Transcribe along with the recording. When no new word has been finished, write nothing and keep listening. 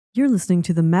You're listening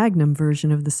to the Magnum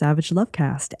version of the Savage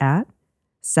Lovecast at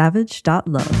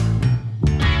savage.love.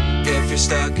 If you're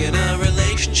stuck in a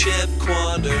relationship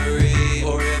quandary,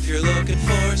 or if you're looking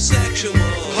for sexual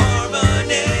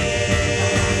harmony,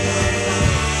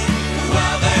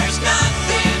 well, there's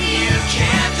nothing you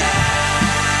can't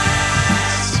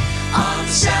ask on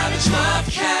the Savage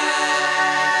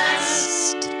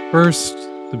Lovecast. First,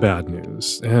 the bad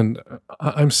news. And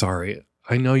I'm sorry.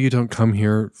 I know you don't come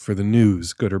here for the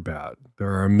news, good or bad.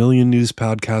 There are a million news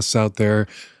podcasts out there.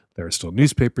 There are still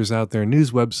newspapers out there,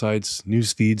 news websites,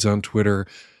 news feeds on Twitter.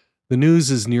 The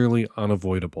news is nearly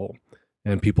unavoidable.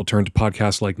 And people turn to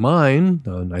podcasts like mine,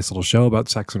 a nice little show about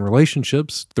sex and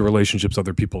relationships, the relationships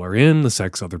other people are in, the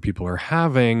sex other people are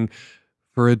having,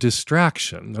 for a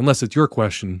distraction. Unless it's your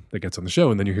question that gets on the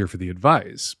show and then you're here for the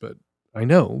advice. But I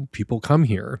know people come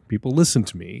here, people listen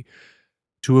to me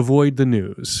to avoid the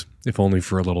news, if only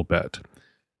for a little bit.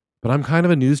 But I'm kind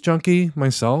of a news junkie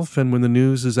myself, and when the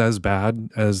news is as bad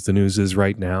as the news is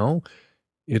right now,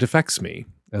 it affects me,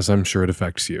 as I'm sure it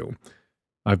affects you.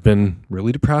 I've been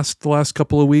really depressed the last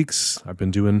couple of weeks. I've been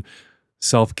doing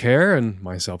self-care, and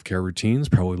my self-care routines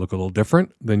probably look a little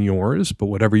different than yours, but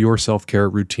whatever your self-care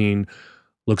routine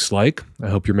looks like, I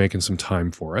hope you're making some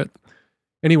time for it.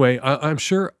 Anyway, I'm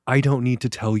sure I don't need to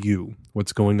tell you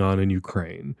what's going on in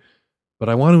Ukraine, but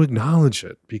I want to acknowledge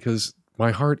it because my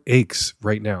heart aches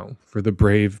right now for the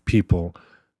brave people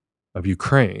of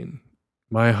Ukraine.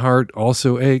 My heart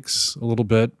also aches a little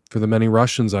bit for the many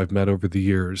Russians I've met over the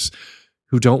years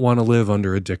who don't want to live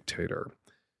under a dictator.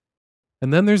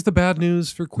 And then there's the bad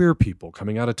news for queer people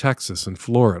coming out of Texas and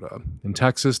Florida. In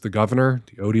Texas, the governor,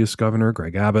 the odious governor,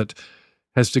 Greg Abbott,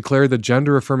 has declared that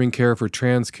gender-affirming care for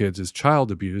trans kids is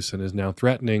child abuse and is now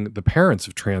threatening the parents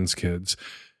of trans kids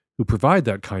who provide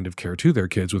that kind of care to their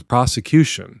kids with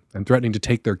prosecution and threatening to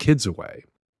take their kids away.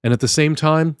 And at the same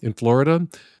time, in Florida,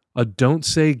 a Don't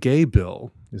Say Gay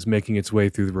bill is making its way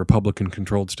through the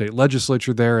Republican-controlled state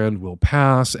legislature there and will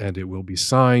pass, and it will be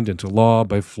signed into law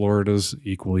by Florida's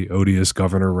equally odious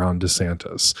Governor Ron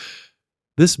DeSantis.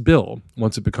 This bill,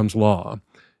 once it becomes law,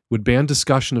 would ban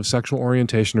discussion of sexual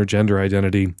orientation or gender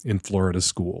identity in Florida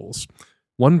schools.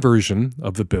 One version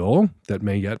of the bill that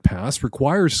may yet pass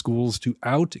requires schools to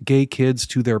out gay kids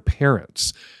to their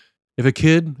parents. If a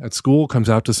kid at school comes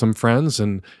out to some friends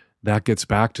and that gets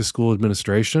back to school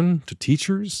administration, to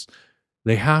teachers,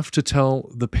 they have to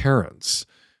tell the parents.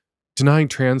 Denying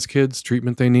trans kids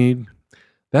treatment they need,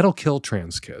 that'll kill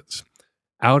trans kids.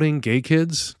 Outing gay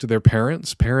kids to their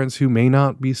parents, parents who may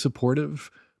not be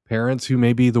supportive, parents who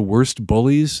may be the worst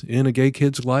bullies in a gay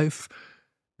kid's life,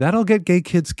 that'll get gay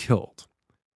kids killed.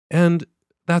 And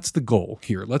that's the goal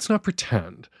here. Let's not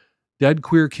pretend. Dead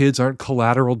queer kids aren't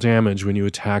collateral damage when you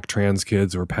attack trans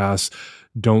kids or pass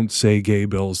Don't Say Gay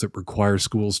bills that require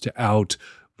schools to out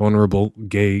vulnerable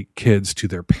gay kids to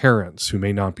their parents who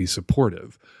may not be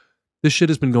supportive. This shit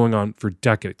has been going on for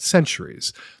decades,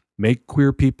 centuries. Make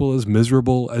queer people as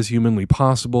miserable as humanly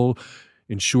possible,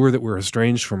 ensure that we're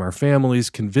estranged from our families,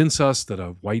 convince us that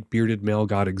a white bearded male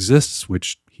god exists,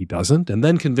 which he doesn't, and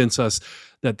then convince us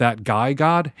that that guy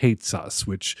god hates us,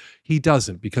 which he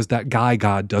doesn't, because that guy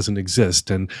god doesn't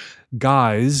exist. And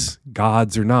guys,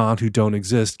 gods or not, who don't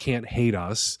exist, can't hate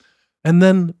us. And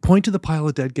then point to the pile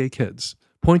of dead gay kids.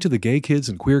 Point to the gay kids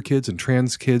and queer kids and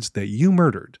trans kids that you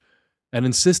murdered, and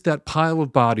insist that pile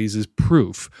of bodies is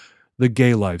proof the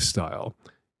gay lifestyle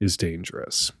is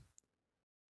dangerous.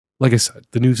 Like I said,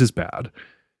 the news is bad.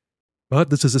 But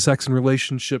this is a sex and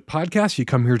relationship podcast. You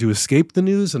come here to escape the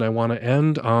news, and I want to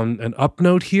end on an up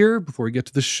note here before we get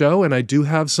to the show, and I do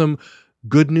have some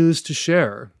good news to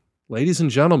share. Ladies and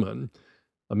gentlemen,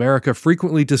 America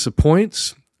frequently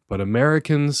disappoints, but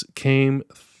Americans came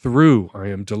through. I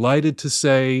am delighted to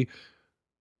say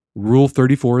Rule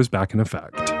 34 is back in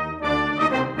effect.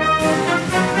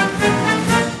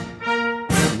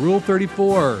 Rule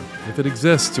 34, if it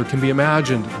exists or can be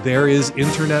imagined, there is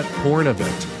internet porn of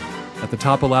it. At the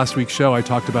top of last week's show, I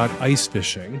talked about ice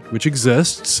fishing, which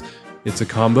exists. It's a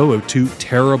combo of two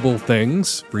terrible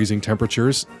things, freezing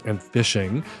temperatures and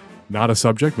fishing. Not a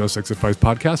subject most Sex Advice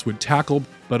podcasts would tackle,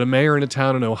 but a mayor in a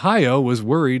town in Ohio was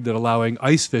worried that allowing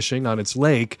ice fishing on its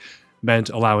lake meant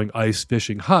allowing ice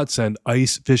fishing huts, and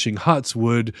ice fishing huts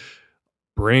would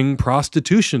bring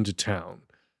prostitution to town.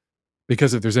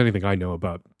 Because if there's anything I know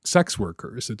about sex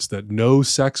workers, it's that no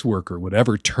sex worker would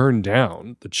ever turn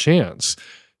down the chance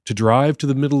to drive to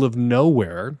the middle of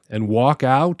nowhere and walk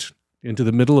out into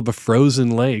the middle of a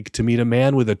frozen lake to meet a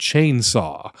man with a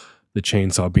chainsaw. The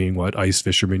chainsaw being what ice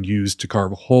fishermen use to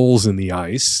carve holes in the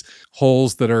ice,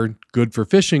 holes that are good for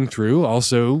fishing through,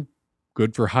 also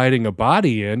good for hiding a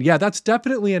body in. Yeah, that's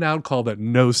definitely an outcall that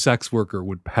no sex worker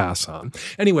would pass on.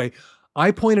 Anyway,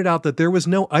 I pointed out that there was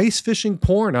no ice fishing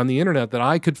porn on the internet that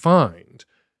I could find.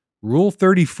 Rule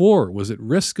 34 was at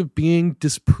risk of being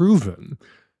disproven.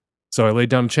 So I laid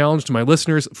down a challenge to my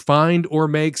listeners: find or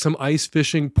make some ice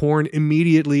fishing porn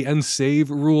immediately and save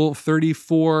Rule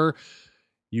 34.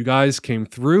 You guys came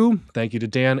through. Thank you to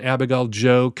Dan, Abigail,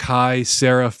 Joe, Kai,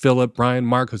 Sarah, Philip, Brian,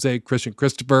 Mark, Jose, Christian,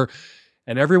 Christopher,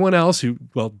 and everyone else who,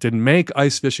 well, didn't make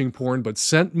ice fishing porn, but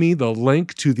sent me the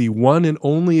link to the one and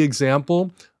only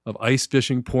example of ice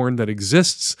fishing porn that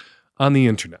exists on the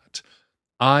internet.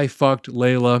 I Fucked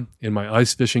Layla in My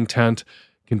Ice Fishing Tent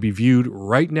can be viewed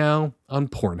right now on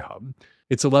Pornhub.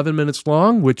 It's 11 minutes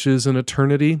long, which is an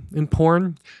eternity in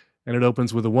porn, and it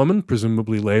opens with a woman,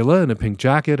 presumably Layla, in a pink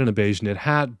jacket and a beige knit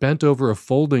hat, bent over a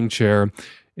folding chair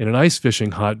in an ice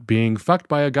fishing hut, being fucked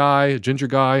by a guy, a ginger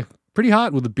guy, pretty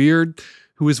hot with a beard,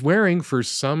 who is wearing, for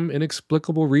some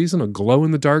inexplicable reason, a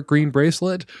glow-in-the-dark green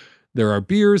bracelet. There are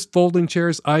beers, folding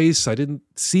chairs, ice. I didn't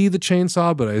see the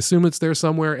chainsaw, but I assume it's there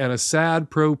somewhere, and a sad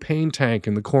propane tank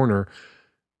in the corner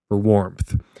for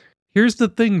warmth. Here's the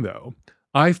thing, though.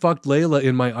 I Fucked Layla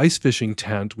in My Ice Fishing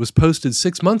Tent was posted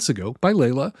 6 months ago by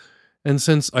Layla, and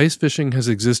since ice fishing has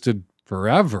existed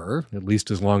forever, at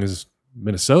least as long as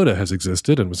Minnesota has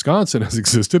existed and Wisconsin has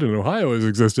existed and Ohio has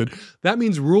existed, that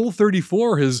means Rule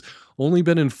 34 has only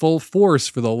been in full force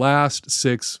for the last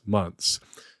 6 months.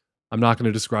 I'm not going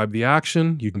to describe the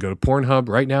action. You can go to Pornhub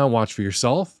right now and watch for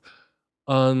yourself,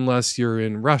 unless you're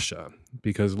in Russia.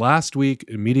 Because last week,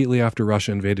 immediately after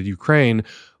Russia invaded Ukraine,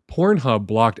 Pornhub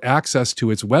blocked access to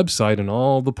its website and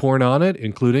all the porn on it,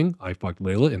 including I Fucked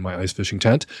Layla in My Ice Fishing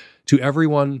Tent, to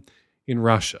everyone in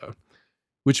Russia.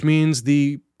 Which means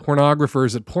the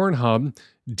pornographers at Pornhub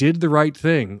did the right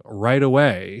thing right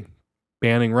away,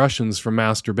 banning Russians from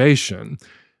masturbation.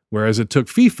 Whereas it took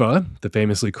FIFA, the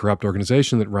famously corrupt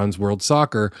organization that runs world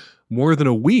soccer, more than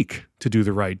a week to do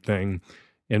the right thing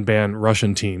and ban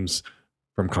Russian teams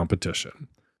from competition.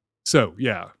 So,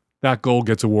 yeah, that goal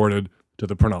gets awarded to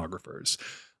the pornographers.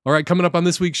 All right, coming up on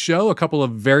this week's show, a couple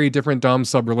of very different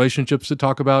dom-sub relationships to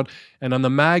talk about. And on the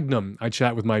Magnum, I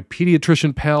chat with my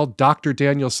pediatrician pal, Dr.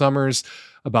 Daniel Summers,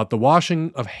 about the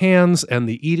washing of hands and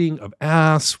the eating of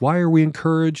ass. Why are we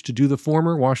encouraged to do the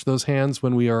former, wash those hands,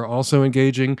 when we are also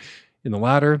engaging in the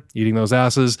latter, eating those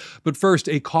asses? But first,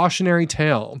 a cautionary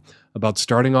tale about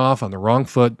starting off on the wrong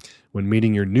foot when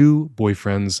meeting your new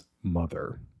boyfriend's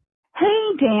mother.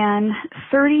 Hey, Dan,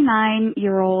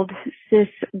 39-year-old cis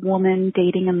woman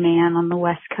dating a man on the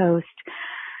West Coast.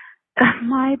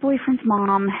 My boyfriend's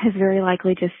mom has very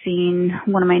likely just seen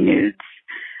one of my nudes.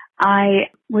 I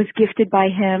was gifted by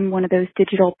him one of those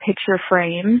digital picture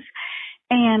frames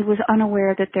and was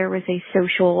unaware that there was a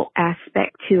social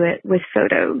aspect to it with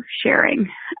photo sharing.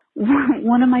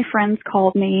 One of my friends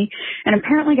called me and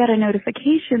apparently got a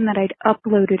notification that I'd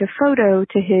uploaded a photo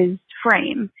to his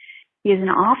frame. He has an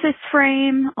office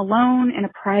frame, alone in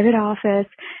a private office,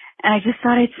 and I just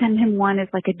thought I'd send him one as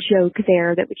like a joke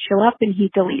there that would show up and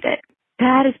he'd delete it.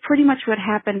 That is pretty much what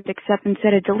happened, except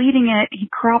instead of deleting it, he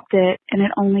cropped it, and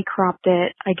it only cropped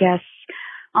it, I guess,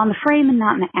 on the frame and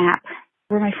not in the app.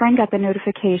 Where my friend got the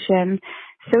notification,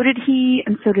 so did he,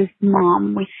 and so does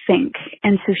mom, we think.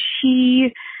 And so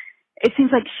it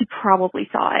seems like she probably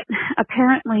saw it.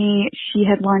 Apparently, she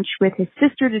had lunch with his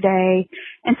sister today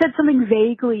and said something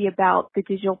vaguely about the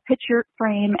digital picture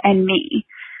frame and me.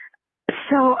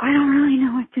 So I don't really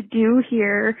know what to do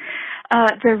here.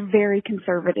 They're very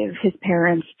conservative, his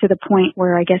parents, to the point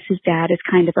where I guess his dad is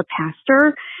kind of a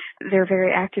pastor. They're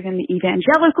very active in the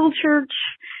evangelical church.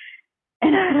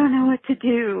 And I don't know what to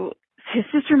do. His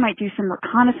sister might do some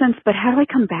reconnaissance, but how do I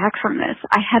come back from this?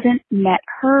 I haven't met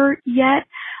her yet.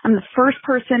 I'm the first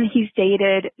person he's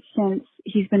dated since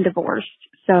he's been divorced.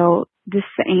 So this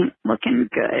ain't looking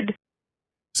good.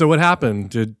 So what happened?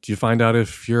 Did you find out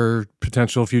if your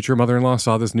potential future mother-in-law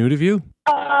saw this nude of you?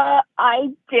 I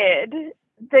did.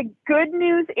 The good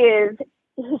news is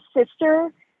his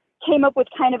sister came up with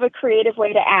kind of a creative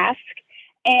way to ask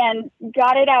and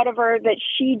got it out of her that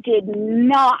she did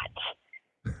not.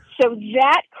 So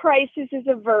that crisis is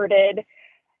averted.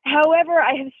 However,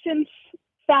 I have since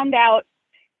found out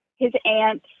his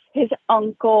aunts, his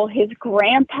uncle, his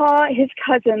grandpa, his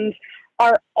cousins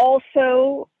are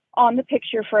also on the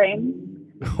picture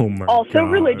frame. Oh my also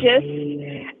God. Religious.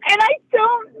 And I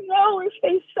don't know if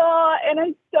they saw, and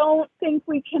I don't think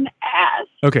we can ask.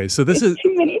 Okay, so this is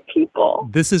too many people.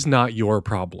 This is not your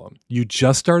problem. You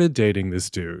just started dating this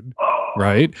dude,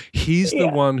 right? He's the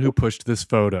one who pushed this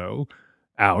photo.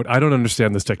 out. I don't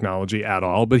understand this technology at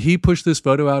all, but he pushed this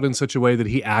photo out in such a way that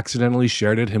he accidentally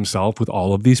shared it himself with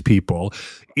all of these people.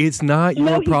 It's not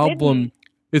your problem. Didn't.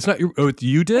 It's not your, oh,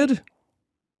 you did?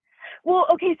 Well,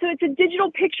 okay, so it's a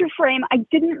digital picture frame. I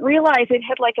didn't realize it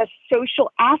had like a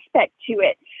social aspect to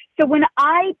it. So when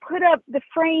I put up the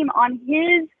frame on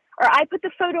his, or I put the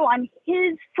photo on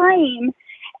his frame,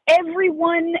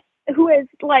 everyone who is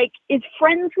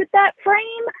friends with that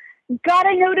frame got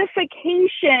a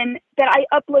notification that I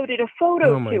uploaded a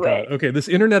photo to it. Okay, this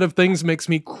Internet of Things makes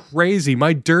me crazy.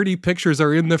 My dirty pictures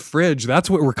are in the fridge. That's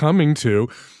what we're coming to.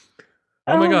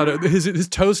 Oh my God, his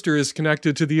toaster is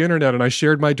connected to the internet, and I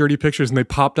shared my dirty pictures, and they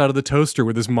popped out of the toaster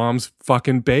with his mom's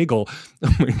fucking bagel.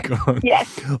 Oh my God.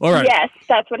 Yes. All right. Yes,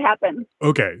 that's what happened.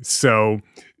 Okay, so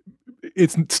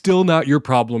it's still not your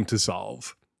problem to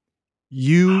solve.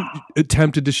 You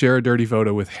attempted to share a dirty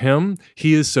photo with him.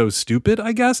 He is so stupid,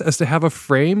 I guess, as to have a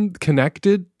frame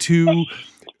connected to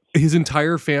his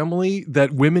entire family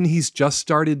that women he's just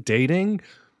started dating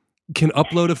can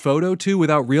upload a photo to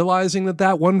without realizing that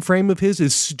that one frame of his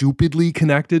is stupidly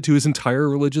connected to his entire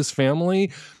religious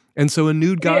family. And so a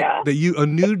nude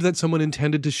that someone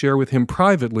intended to share with him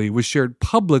privately was shared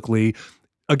publicly.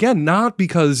 Again, not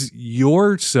because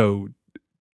you're so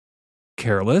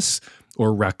careless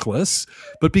or reckless,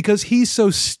 but because he's so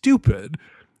stupid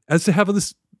as to have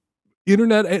this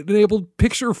internet-enabled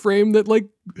picture frame that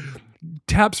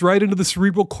taps right into the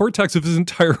cerebral cortex of his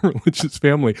entire religious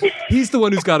family. He's the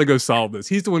one who's got to go solve this.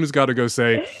 He's the one who's got to go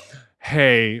say,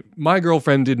 hey, my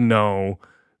girlfriend didn't know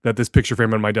that this picture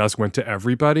frame on my desk went to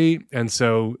everybody. And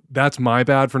so that's my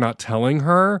bad for not telling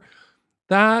her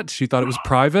that. She thought it was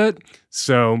private.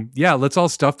 So yeah, let's all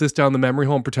stuff this down the memory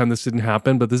hole and pretend this didn't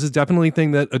happen. But this is definitely a thing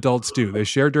that adults do. They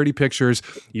share dirty pictures.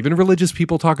 Even religious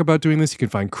people talk about doing this. You can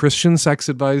find Christian sex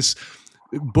advice,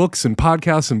 books and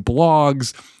podcasts and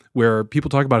blogs where people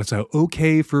talk about it's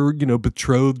okay for,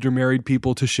 betrothed or married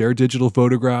people to share digital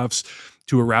photographs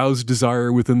to arouse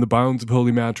desire within the bounds of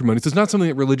holy matrimony. So it's not something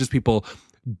that religious people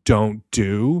don't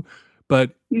do,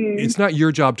 but it's not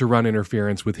your job to run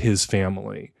interference with his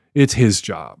family. It's his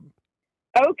job.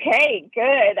 Okay,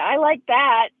 good. I like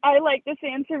that. I like this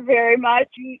answer very much.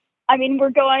 I mean, we're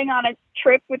going on a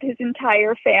trip with his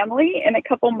entire family in a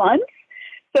couple months.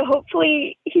 So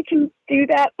hopefully he can do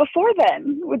that before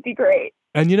then would be great.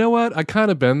 And you know what? I kind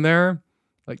of been there.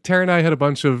 Tara and I had a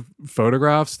bunch of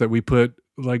photographs that we put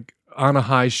on a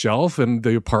high shelf in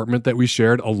the apartment that we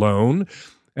shared alone.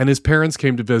 And his parents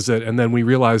came to visit. And then we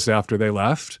realized after they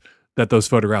left that those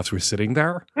photographs were sitting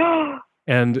there.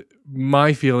 And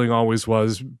my feeling always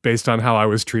was, based on how I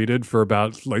was treated for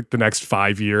about the next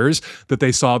 5 years, that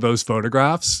they saw those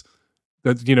photographs.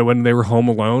 That, when they were home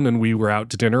alone and we were out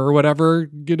to dinner or whatever,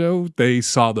 they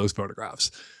saw those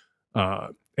photographs.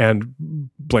 And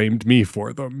blamed me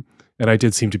for them. And I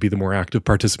did seem to be the more active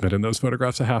participant in those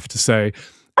photographs, I have to say.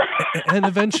 And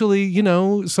eventually,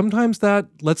 sometimes that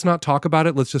let's not talk about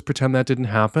it, let's just pretend that didn't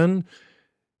happen,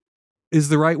 is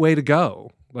the right way to go.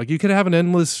 You could have an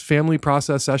endless family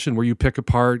process session where you pick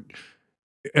apart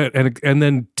and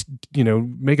then,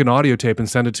 make an audio tape and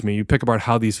send it to me. You pick apart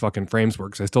how these fucking frames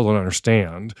work, 'cause I still don't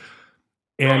understand.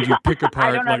 And you pick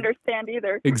apart I don't understand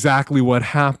either. Exactly what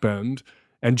happened.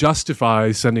 And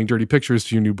justify sending dirty pictures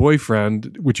to your new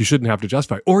boyfriend, which you shouldn't have to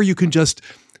justify. Or you can just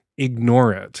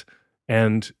ignore it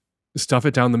and stuff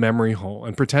it down the memory hole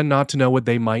and pretend not to know what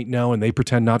they might know, and they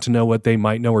pretend not to know what they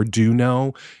might know or do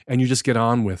know, and you just get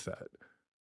on with it.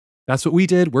 That's what we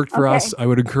did. Worked for us. I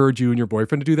would encourage you and your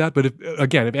boyfriend to do that. But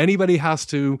if anybody has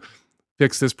to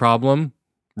fix this problem,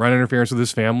 run interference with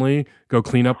his family, go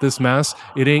clean up this mess,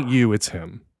 it ain't you, it's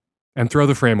him. And throw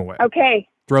the frame away. Okay.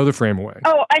 Throw the frame away.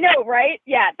 Oh, I know, right?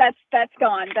 Yeah, that's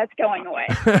gone. That's going away.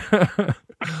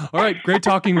 All right. Great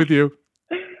talking with you.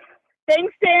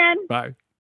 Thanks, Dan. Bye.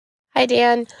 Hi,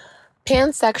 Dan.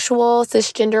 Pansexual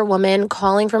cisgender woman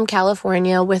calling from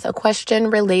California with a question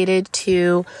related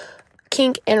to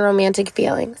kink and romantic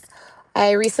feelings.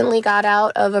 I recently got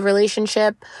out of a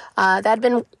relationship that had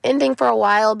been ending for a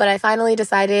while, but I finally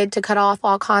decided to cut off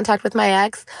all contact with my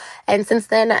ex. And since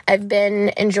then, I've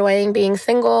been enjoying being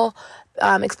single,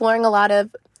 exploring a lot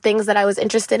of things that I was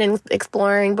interested in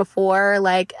exploring before,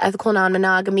 like ethical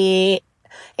non-monogamy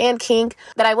and kink,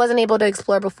 that I wasn't able to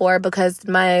explore before because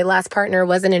my last partner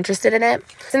wasn't interested in it.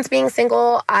 Since being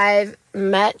single, I've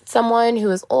met someone who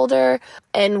is older,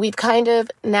 and we've kind of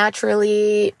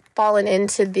naturally fallen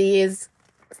into these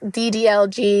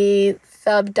DDLG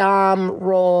sub-dom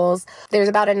roles. There's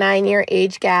about a 9-year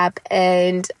age gap,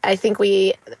 and I think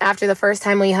after the first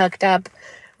time we hooked up,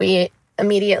 we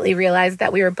immediately realized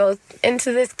that we were both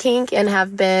into this kink and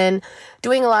have been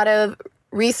doing a lot of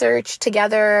research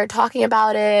together, talking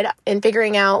about it, and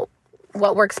figuring out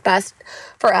what works best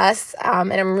for us.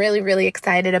 And I'm really, really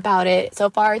excited about it. So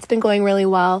far, it's been going really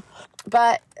well.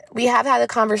 But we have had a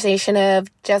conversation of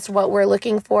just what we're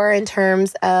looking for in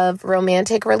terms of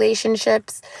romantic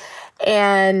relationships.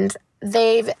 And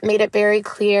they've made it very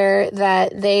clear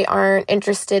that they aren't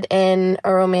interested in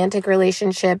a romantic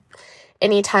relationship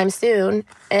anytime soon.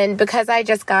 And because I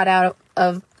just got out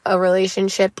of a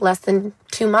relationship less than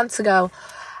 2 months ago,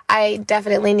 I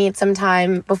definitely need some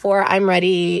time before I'm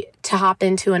ready to hop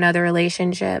into another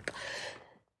relationship.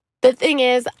 The thing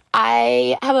is,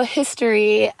 I have a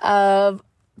history of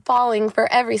falling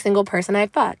for every single person I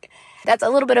fuck. That's a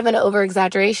little bit of an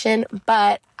over-exaggeration,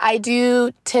 but I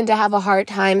do tend to have a hard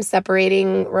time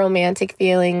separating romantic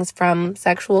feelings from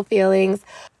sexual feelings.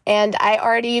 And I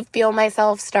already feel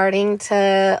myself starting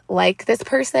to like this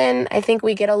person. I think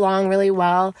we get along really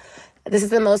well. This is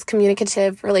the most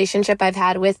communicative relationship I've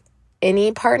had with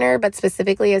any partner, but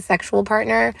specifically a sexual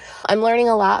partner. I'm learning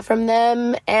a lot from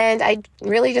them, and I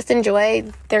really just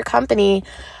enjoy their company.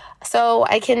 So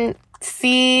I can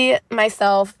see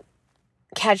myself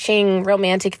catching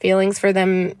romantic feelings for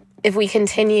them if we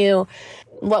continue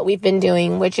what we've been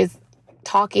doing, which is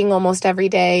talking almost every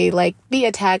day, like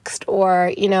via text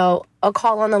or, a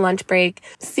call on the lunch break,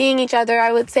 seeing each other,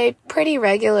 I would say, pretty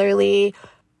regularly.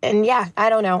 And yeah, I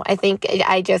don't know. I think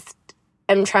I just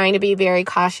am trying to be very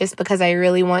cautious because I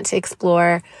really want to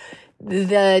explore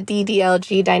the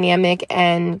DDLG dynamic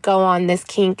and go on this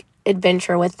kink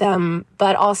adventure with them,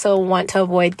 but also want to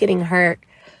avoid getting hurt.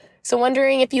 So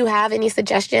wondering if you have any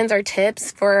suggestions or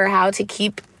tips for how to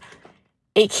keep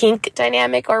a kink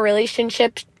dynamic or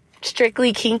relationship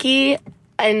strictly kinky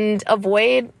and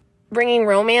avoid bringing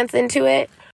romance into it.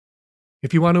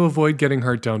 If you want to avoid getting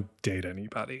hurt, don't date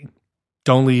anybody.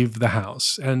 Don't leave the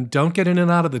house. And don't get in and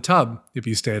out of the tub if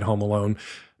you stay at home alone.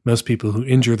 Most people who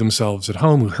injure themselves at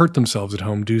home, who hurt themselves at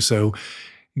home, do so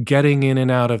getting in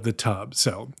and out of the tub.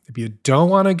 So if you don't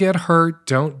want to get hurt,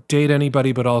 don't date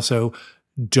anybody, but also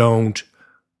don't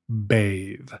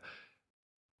bathe.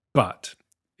 But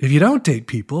if you don't date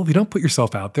people, if you don't put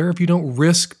yourself out there, if you don't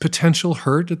risk potential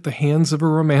hurt at the hands of a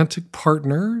romantic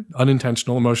partner,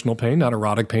 unintentional emotional pain, not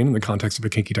erotic pain in the context of a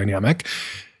kinky dynamic,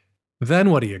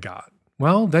 then what do you got?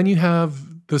 Well, then you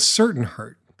have the certain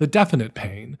hurt, the definite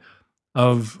pain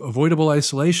of avoidable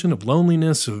isolation, of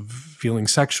loneliness, of feeling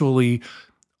sexually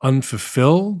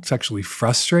unfulfilled, sexually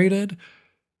frustrated.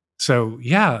 So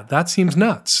yeah, that seems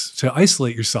nuts to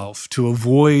isolate yourself, to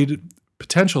avoid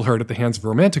potential hurt at the hands of a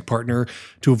romantic partner,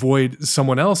 to avoid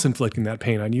someone else inflicting that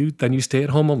pain on you. Then you stay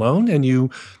at home alone and you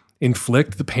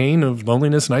inflict the pain of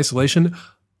loneliness and isolation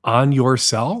on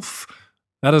yourself.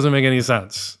 That doesn't make any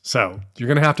sense. So you're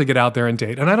going to have to get out there and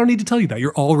date. And I don't need to tell you that.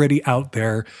 You're already out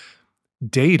there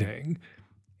dating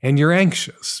and you're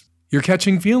anxious. You're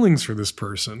catching feelings for this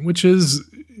person, which is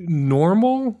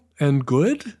normal and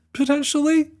good,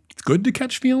 potentially. It's good to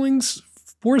catch feelings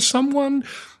for someone.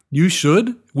 We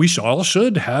all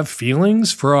should have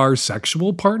feelings for our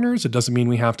sexual partners. It doesn't mean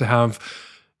we have to have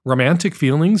romantic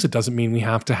feelings. It doesn't mean we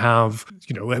have to have,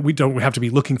 we don't have to be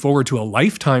looking forward to a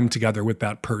lifetime together with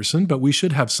that person, but we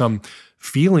should have some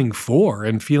feeling for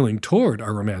and feeling toward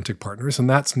our romantic partners. And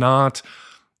that's not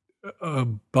a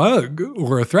bug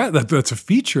or a threat. That's a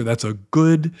feature. That's a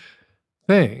good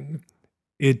thing.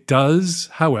 It does,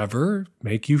 however,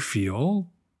 make you feel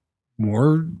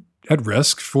more at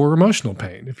risk for emotional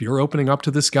pain. If you're opening up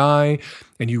to this guy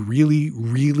and you really,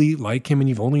 really like him and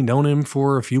you've only known him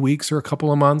for a few weeks or a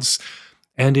couple of months,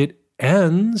 and it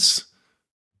ends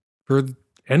for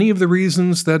any of the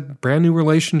reasons that brand new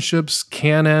relationships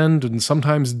can end and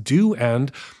sometimes do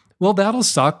end, well, that'll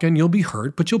suck and you'll be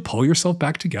hurt, but you'll pull yourself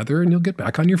back together and you'll get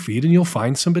back on your feet and you'll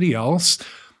find somebody else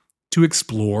to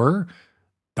explore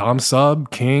dom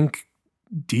sub, kink,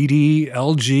 DD,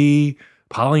 LG,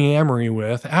 polyamory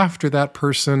with after that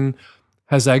person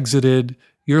has exited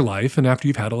your life and after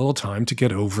you've had a little time to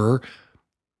get over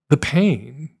the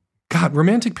pain. God,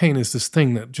 romantic pain is this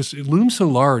thing that just it looms so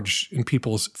large in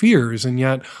people's fears, and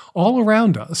yet all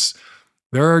around us,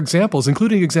 there are examples,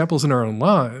 including examples in our own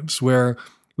lives, where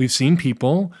we've seen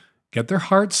people get their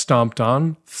hearts stomped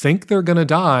on, think they're going to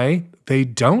die, they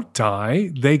don't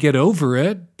die, they get over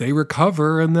it, they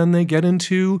recover, and then they get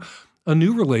into a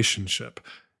new relationship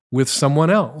with someone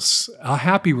else, a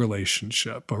happy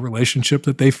relationship, a relationship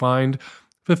that they find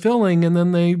fulfilling, and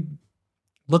then they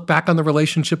look back on the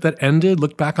relationship that ended,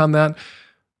 look back on that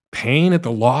pain at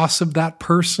the loss of that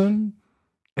person,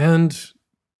 and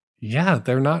yeah,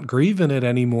 they're not grieving it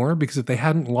anymore because if they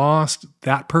hadn't lost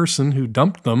that person who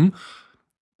dumped them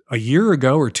a year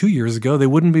ago or 2 years ago, they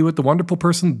wouldn't be with the wonderful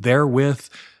person they're with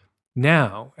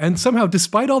now. And somehow,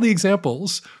 despite all the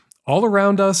examples all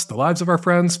around us, the lives of our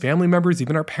friends, family members,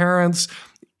 even our parents,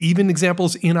 even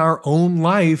examples in our own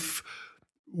life,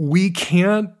 we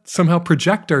can't somehow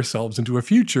project ourselves into a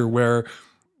future where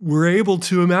we're able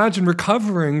to imagine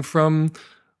recovering from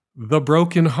the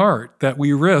broken heart that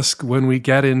we risk when we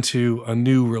get into a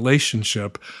new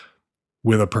relationship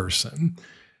with a person.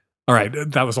 All right,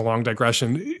 that was a long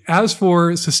digression. As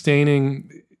for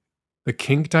sustaining the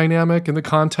kink dynamic in the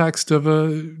context of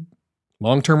a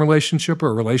long-term relationship or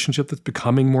a relationship that's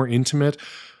becoming more intimate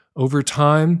over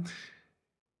time,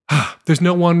 there's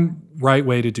no one right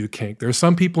way to do kink. There are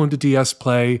some people into DS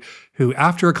play who,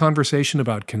 after a conversation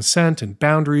about consent and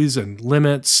boundaries and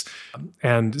limits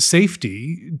and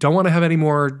safety, don't want to have any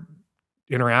more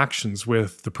interactions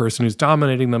with the person who's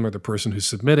dominating them or the person who's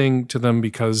submitting to them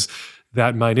because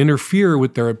that might interfere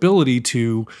with their ability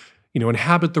to,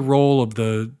 inhabit the role of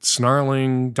the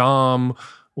snarling dom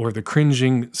or the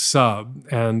cringing sub.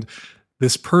 And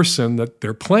this person that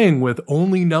they're playing with,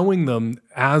 only knowing them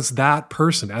as that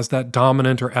person, as that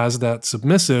dominant or as that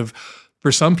submissive,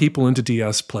 for some people into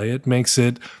DS play, it makes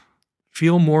it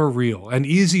feel more real and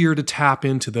easier to tap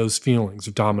into those feelings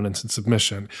of dominance and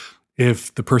submission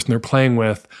if the person they're playing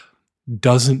with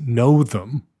doesn't know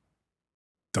them,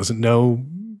 doesn't know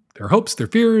their hopes, their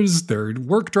fears, their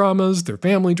work dramas, their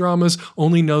family dramas,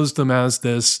 only knows them as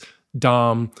this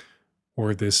dom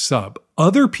or this sub.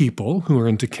 Other people who are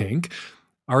into kink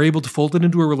are able to fold it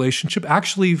into a relationship,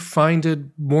 actually find it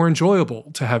more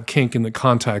enjoyable to have kink in the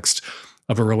context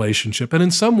of a relationship. And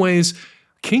in some ways,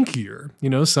 kinkier,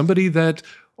 somebody that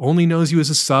only knows you as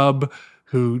a sub,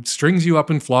 who strings you up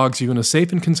and flogs you in a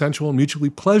safe and consensual, mutually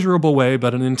pleasurable way,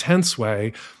 but an intense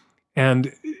way,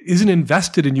 and isn't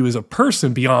invested in you as a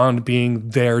person beyond being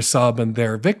their sub and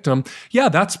their victim. Yeah,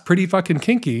 that's pretty fucking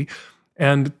kinky.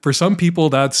 And for some people,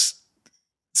 that's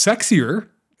sexier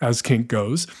as kink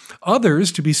goes.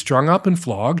 Others, to be strung up and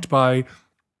flogged by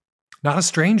not a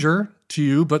stranger to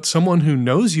you, but someone who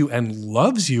knows you and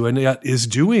loves you and yet is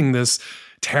doing this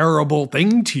terrible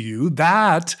thing to you,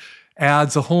 that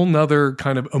adds a whole nother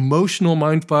kind of emotional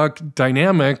mindfuck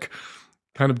dynamic,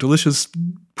 kind of delicious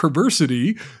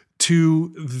perversity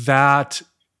to that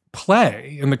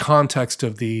play in the context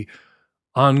of the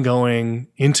ongoing,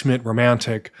 intimate,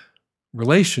 romantic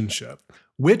relationship.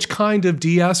 Which kind of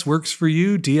DS works for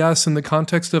you? DS in the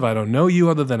context of I don't know you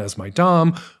other than as my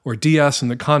dom, or DS in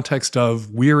the context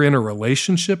of we're in a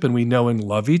relationship and we know and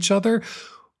love each other?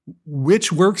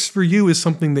 Which works for you is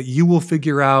something that you will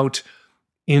figure out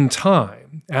in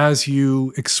time as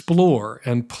you explore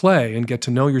and play and get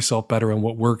to know yourself better and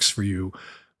what works for you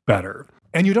better.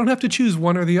 And you don't have to choose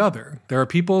one or the other. There are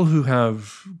people who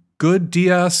have good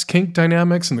DS kink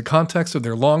dynamics in the context of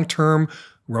their long-term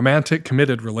romantic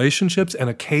committed relationships and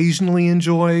occasionally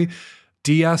enjoy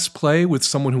DS play with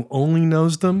someone who only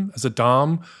knows them as a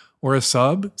dom or a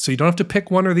sub. So you don't have to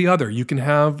pick one or the other. You can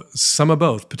have some of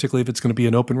both, particularly if it's going to be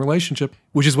an open relationship,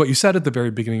 which is what you said at the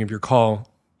very beginning of your call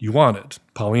you wanted,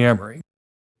 polyamory.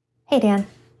 Hey, Dan.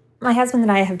 My husband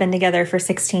and I have been together for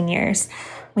 16 years.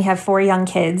 We have 4 young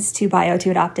kids, 2 bio, 2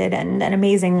 adopted, and an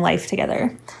amazing life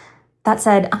together. That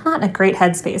said, I'm not in a great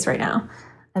headspace right now.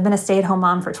 I've been a stay-at-home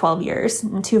mom for 12 years,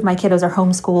 and 2 of my kiddos are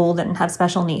homeschooled and have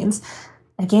special needs.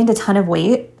 I've gained a ton of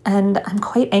weight, and I'm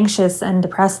quite anxious and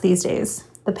depressed these days.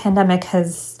 The pandemic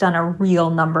has done a real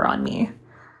number on me.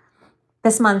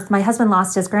 This month, my husband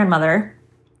lost his grandmother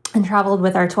and traveled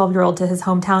with our 12-year-old to his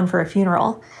hometown for a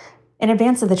funeral. In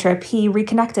advance of the trip, he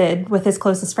reconnected with his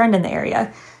closest friend in the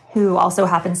area, who also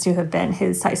happens to have been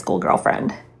his high school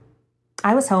girlfriend.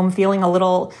 I was home feeling a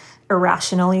little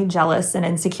irrationally jealous and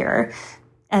insecure,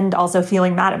 and also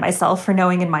feeling mad at myself for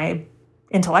knowing in my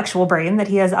intellectual brain that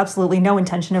he has absolutely no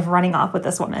intention of running off with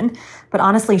this woman. But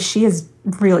honestly, she is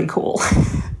really cool.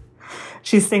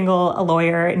 She's single, a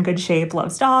lawyer, in good shape,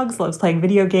 loves dogs, loves playing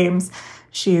video games.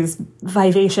 She's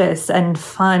vivacious and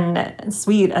fun, and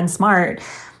sweet and smart.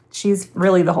 She's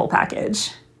really the whole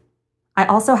package. I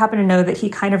also happen to know that he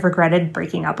kind of regretted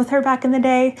breaking up with her back in the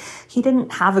day. He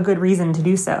didn't have a good reason to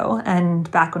do so. And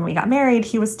back when we got married,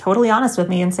 he was totally honest with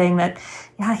me in saying that,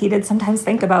 yeah, he did sometimes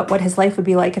think about what his life would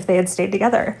be like if they had stayed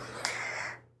together.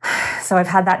 So I've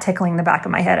had that tickling the back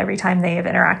of my head every time they have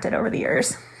interacted over the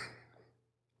years.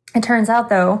 It turns out,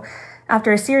 though,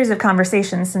 after a series of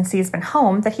conversations since he's been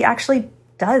home, that he actually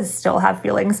does still have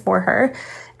feelings for her.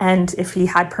 And if he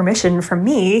had permission from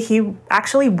me, he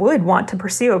actually would want to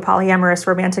pursue a polyamorous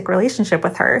romantic relationship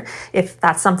with her, if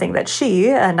that's something that she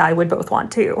and I would both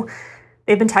want too.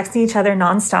 They've been texting each other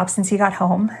nonstop since he got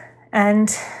home. And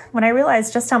when I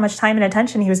realized just how much time and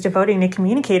attention he was devoting to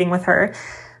communicating with her,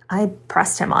 I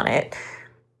pressed him on it.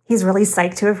 He's really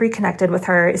psyched to have reconnected with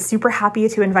her, is super happy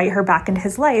to invite her back into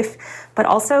his life, but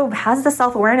also has the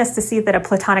self-awareness to see that a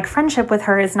platonic friendship with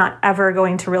her is not ever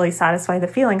going to really satisfy the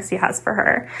feelings he has for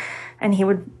her. And he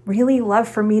would really love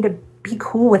for me to be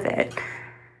cool with it.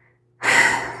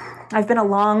 I've been a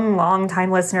long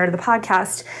time listener to the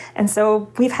podcast, and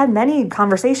so we've had many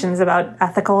conversations about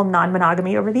ethical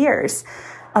non-monogamy over the years.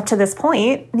 Up to this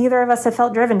point, neither of us have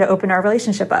felt driven to open our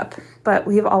relationship up, but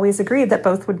we've always agreed that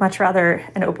both would much rather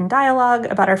an open dialogue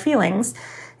about our feelings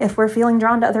if we're feeling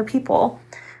drawn to other people,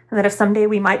 and that if someday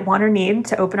we might want or need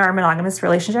to open our monogamous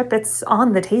relationship, it's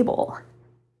on the table.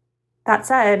 That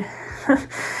said,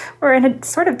 we're in a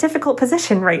sort of difficult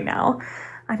position right now.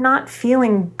 I'm not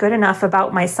feeling good enough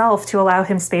about myself to allow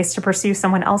him space to pursue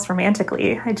someone else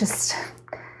romantically. I just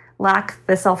lack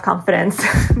the self-confidence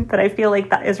that I feel like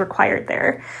that is required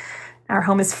there. Our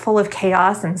home is full of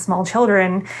chaos and small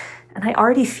children, and I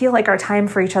already feel like our time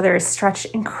for each other is stretched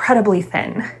incredibly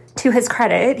thin. To his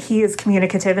credit, he is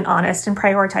communicative and honest and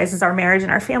prioritizes our marriage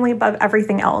and our family above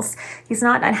everything else. He's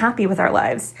not unhappy with our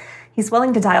lives. He's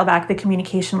willing to dial back the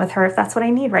communication with her if that's what I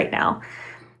need right now.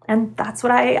 And that's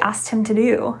what I asked him to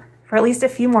do for at least a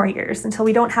few more years until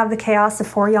we don't have the chaos of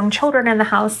 4 young children in the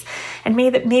house, and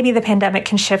maybe the pandemic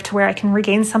can shift to where I can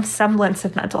regain some semblance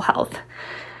of mental health.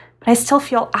 But I still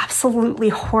feel absolutely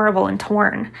horrible and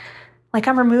torn, like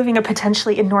I'm removing a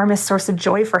potentially enormous source of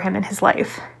joy for him in his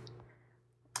life.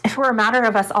 If it were a matter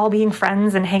of us all being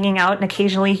friends and hanging out, and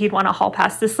occasionally he'd want to haul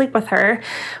past to sleep with her,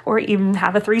 or even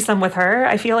have a threesome with her,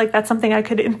 I feel like that's something I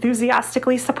could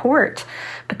enthusiastically support.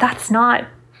 But that's not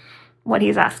what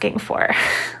he's asking for.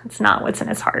 It's not what's in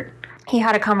his heart. He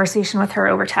had a conversation with her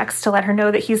over text to let her know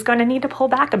that he's going to need to pull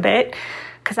back a bit,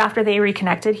 because after they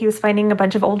reconnected, he was finding a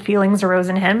bunch of old feelings arose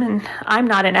in him, and I'm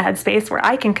not in a headspace where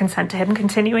I can consent to him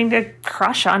continuing to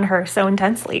crush on her so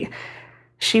intensely.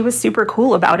 She was super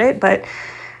cool about it, but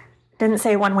didn't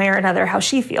say one way or another how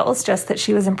she feels, just that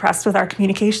she was impressed with our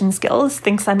communication skills,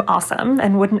 thinks I'm awesome,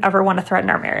 and wouldn't ever want to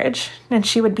threaten our marriage. And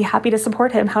she would be happy to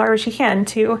support him however she can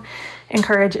to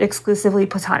encourage exclusively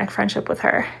platonic friendship with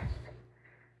her.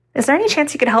 Is there any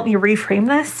chance you could help me reframe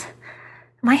this?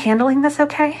 Am I handling this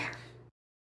okay?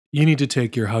 You need to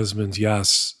take your husband's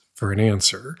yes for an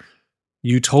answer.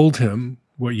 You told him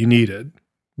what you needed,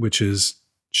 which is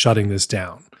shutting this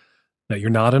down. That you're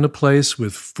not in a place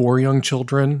with 4 young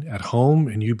children at home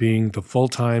and you being the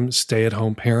full-time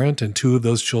stay-at-home parent and 2 of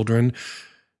those children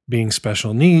being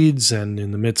special needs and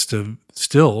in the midst of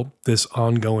still this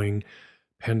ongoing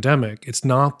pandemic. It's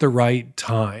not the right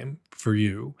time for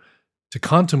you to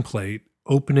contemplate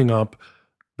opening up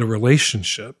the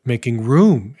relationship, making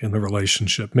room in the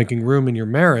relationship, making room in your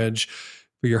marriage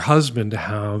for your husband to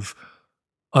have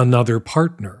another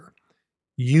partner.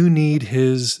 You need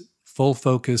his full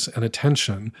focus and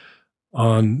attention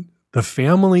on the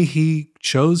family he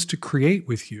chose to create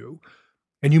with you.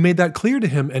 And you made that clear to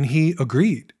him, and he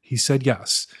agreed. He said,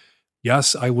 yes.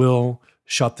 Yes, I will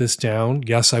shut this down.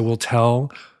 Yes, I will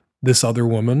tell this other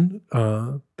woman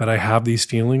that I have these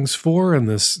feelings for and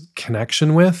this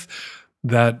connection with,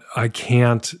 that I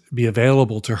can't be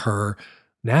available to her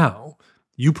now.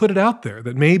 You put it out there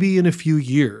that maybe in a few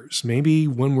years, maybe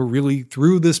when we're really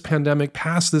through this pandemic,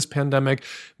 past this pandemic,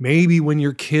 maybe when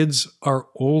your kids are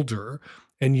older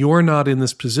and you're not in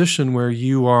this position where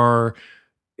you are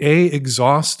A,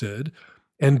 exhausted,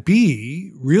 and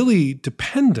B, really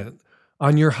dependent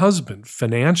on your husband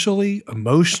financially,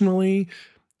 emotionally,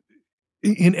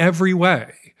 in every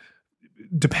way,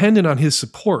 dependent on his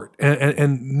support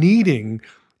and needing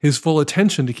his full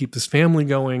attention to keep this family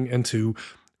going and to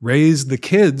raise the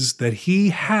kids that he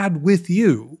had with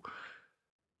you.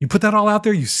 You put that all out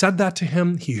there. You said that to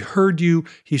him. He heard you.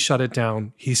 He shut it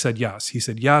down. He said yes. He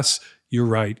said, yes, you're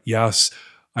right. Yes,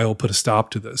 I will put a stop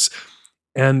to this.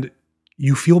 And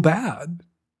you feel bad.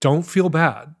 Don't feel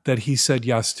bad that he said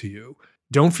yes to you.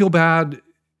 Don't feel bad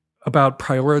about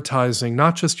prioritizing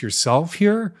not just yourself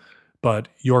here, but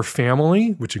your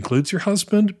family, which includes your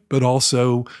husband, but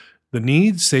also the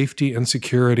needs, safety, and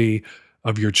security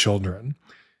of your children.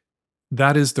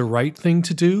 That is the right thing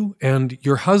to do, and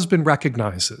your husband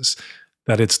recognizes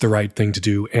that it's the right thing to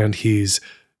do, and he's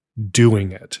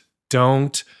doing it.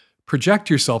 Don't project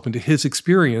yourself into his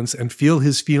experience and feel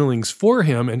his feelings for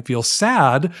him and feel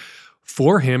sad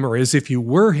for him or as if you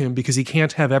were him because he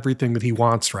can't have everything that he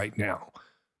wants right now.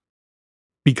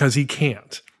 Because he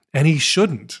can't, and he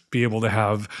shouldn't be able to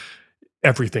have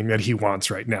everything that he wants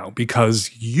right now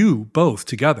because you both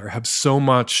together have so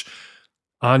much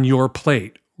on your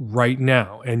plate right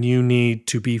now, and you need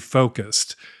to be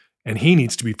focused And he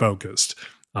needs to be focused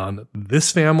on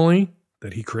this family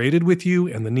that he created with you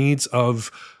and the needs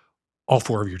of all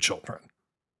 4 of your children.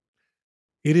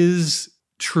 It is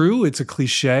true, it's a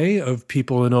cliche of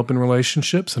people in open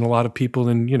relationships and a lot of people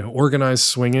in, organized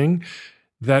swinging,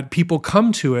 that people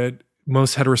come to it,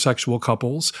 most heterosexual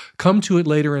couples come to it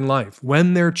later in life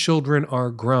when their children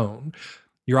are grown.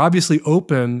 You're obviously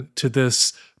open to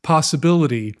this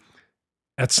possibility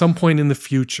at some point in the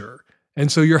future.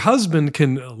 And so your husband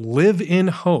can live in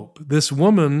hope. This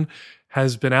woman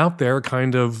has been out there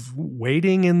kind of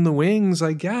waiting in the wings,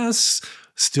 I guess,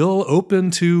 still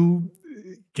open to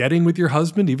getting with your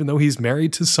husband, even though he's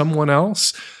married to someone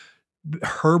else.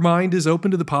 Her mind is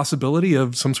open to the possibility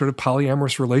of some sort of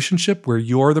polyamorous relationship where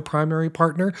you're the primary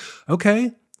partner.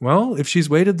 Okay, well, if she's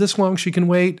waited this long, she can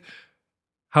wait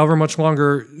however much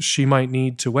longer she might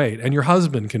need to wait. And your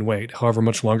husband can wait however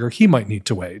much longer he might need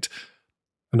to wait.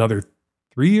 Another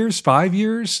 3 years, 5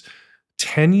 years,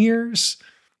 10 years.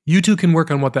 You two can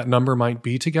work on what that number might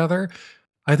be together.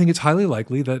 I think it's highly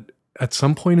likely that at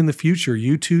some point in the future,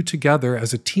 you two together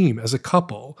as a team, as a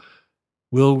couple,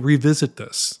 will revisit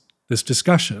this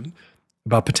discussion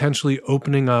about potentially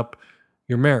opening up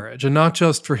your marriage. And not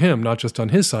just for him, not just on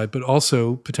his side, but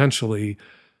also potentially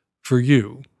for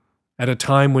you at a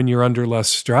time when you're under less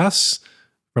stress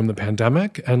from the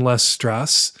pandemic and less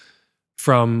stress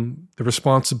from the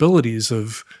responsibilities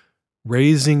of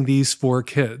raising these 4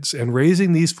 kids. And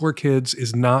raising these 4 kids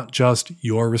is not just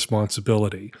your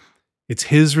responsibility. It's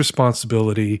his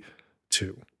responsibility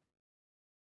too.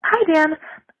 Hi, Dan.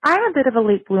 I'm a bit of a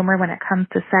late bloomer when it comes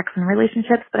to sex and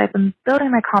relationships, but I've been building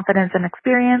my confidence and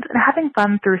experience and having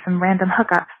fun through some random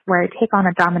hookups where I take on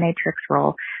a dominatrix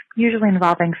role, usually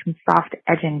involving some soft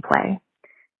edging play.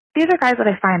 These are guys that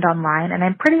I find online, and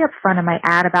I'm pretty upfront in my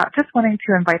ad about just wanting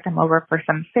to invite them over for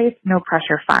some safe,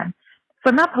 no-pressure fun. So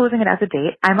I'm not posing it as a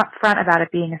date. I'm upfront about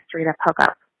it being a straight-up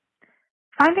hookup.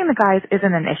 Finding the guys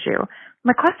isn't an issue.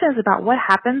 My question is about what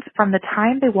happens from the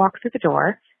time they walk through the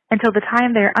door until the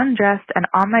time they're undressed and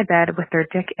on my bed with their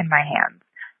dick in my hands.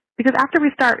 Because after we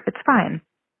start, it's fine.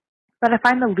 But I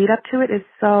find the lead-up to it is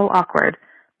so awkward.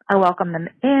 I welcome them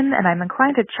in, and I'm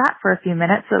inclined to chat for a few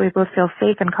minutes so that we both feel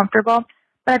safe and comfortable,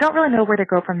 but I don't really know where to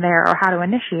go from there or how to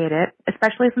initiate it,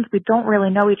 especially since we don't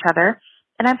really know each other,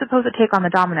 and I'm supposed to take on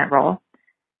the dominant role.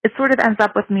 It sort of ends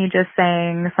up with me just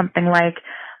saying something like,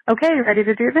 okay, you ready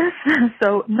to do this?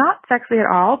 So not sexy at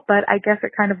all, but I guess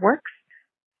it kind of works.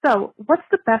 So what's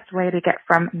the best way to get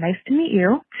from nice to meet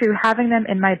you to having them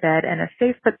in my bed in a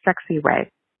safe but sexy way?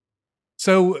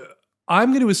 So I'm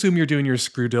going to assume you're doing your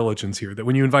screw diligence here, that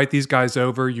when you invite these guys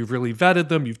over, you've really vetted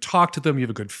them, you've talked to them, you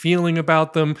have a good feeling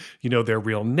about them, you know their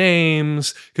real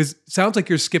names, because it sounds like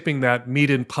you're skipping that meet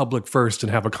in public first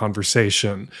and have a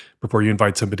conversation before you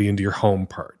invite somebody into your home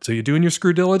part. So you're doing your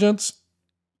screw diligence?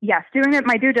 Yes, doing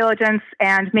my due diligence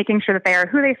and making sure that they are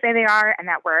who they say they are and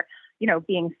that we're,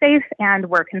 being safe and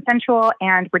we're consensual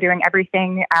and we're doing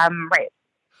everything right.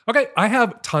 Okay, I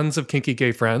have tons of kinky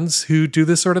gay friends who do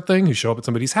this sort of thing, who show up at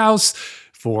somebody's house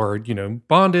for,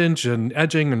 bondage and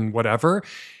edging and whatever.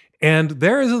 And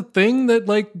there is a thing that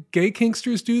gay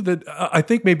kinksters do that I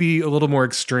think may be a little more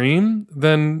extreme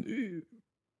than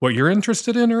what you're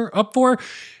interested in or up for.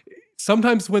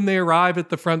 Sometimes when they arrive at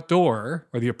the front door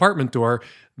or the apartment door,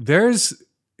 there's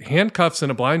handcuffs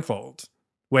and a blindfold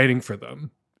waiting for them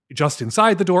just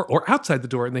inside the door or outside the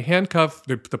door. And they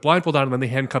put the blindfold on and then they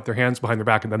handcuff their hands behind their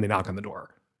back and then they knock on the door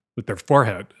with their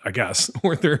forehead, I guess,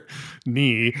 or their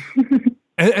knee.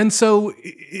 and so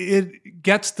it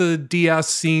gets the DS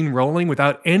scene rolling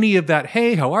without any of that,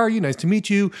 hey, how are you? Nice to meet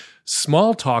you.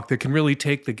 Small talk that can really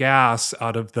take the gas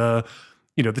out of the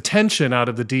tension out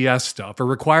of the DS stuff or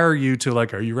require you to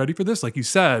are you ready for this? Like you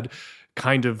said,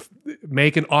 kind of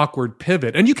make an awkward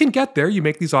pivot. And you can get there. You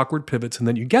make these awkward pivots and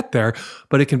then you get there.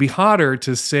 But it can be hotter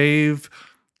to save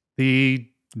the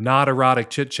not erotic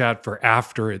chit chat for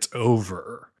after it's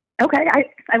over. Okay,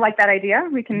 I like that idea.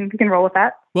 We can roll with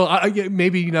that. Well,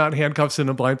 maybe not handcuffs and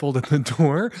a blindfold at the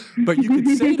door, but you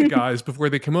could say to guys before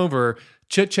they come over,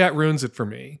 chit chat ruins it for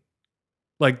me.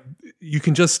 You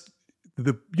can just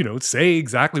say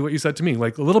exactly what you said to me. A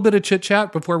little bit of chit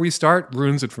chat before we start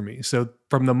ruins it for me. So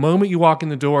from the moment you walk in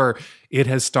the door, it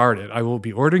has started. I will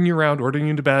be ordering you around, ordering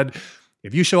you into bed.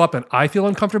 If you show up and I feel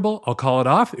uncomfortable, I'll call it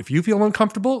off. If you feel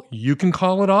uncomfortable, you can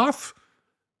call it off.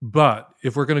 But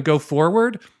if we're going to go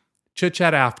forward, chit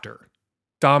chat after.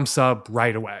 Dom sub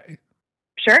right away.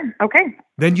 Sure. Okay.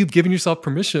 Then you've given yourself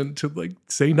permission to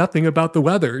say nothing about the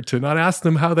weather, to not ask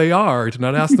them how they are, to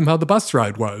not ask them how the bus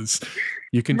ride was.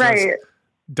 You can just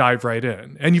dive right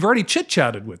in. And you've already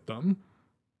chit-chatted with them,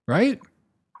 right?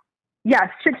 Yes,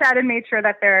 chit-chat and made sure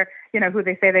that they're, who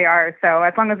they say they are. So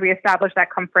as long as we establish that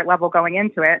comfort level going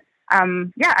into it,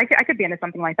 I could be into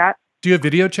something like that. Do you have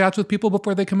video chats with people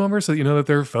before they come over so that you know that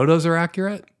their photos are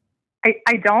accurate?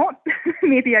 I don't.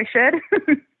 Maybe I should.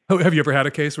 Oh, have you ever had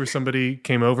a case where somebody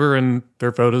came over and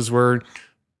their photos were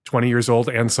 20 years old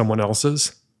and someone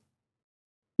else's?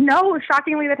 No,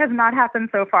 shockingly, that has not happened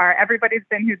so far. Everybody's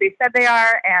been who they said they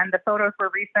are, and the photos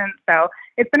were recent, so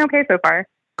it's been okay so far.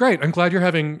 Great. I'm glad you're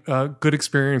having good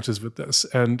experiences with this.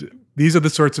 And these are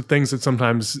the sorts of things that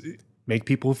sometimes make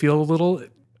people feel a little,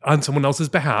 on someone else's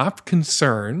behalf,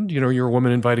 concerned. You're a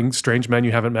woman inviting strange men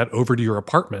you haven't met over to your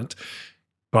apartment.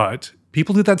 But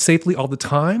people do that safely all the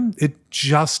time. It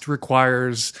just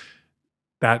requires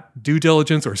that due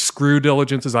diligence, or screw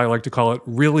diligence, as I like to call it,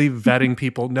 really vetting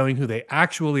people, knowing who they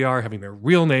actually are, having their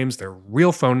real names, their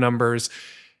real phone numbers,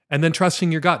 and then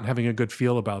trusting your gut and having a good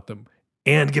feel about them,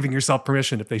 and giving yourself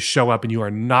permission if they show up and you are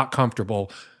not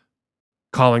comfortable,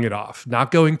 calling it off,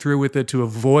 not going through with it to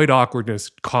avoid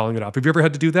awkwardness, calling it off. Have you ever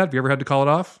had to do that? Have you ever had to call it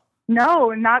off? No,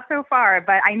 not so far,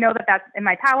 but I know that that's in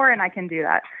my power and I can do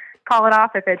that. Call it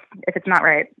off if it's not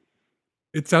right.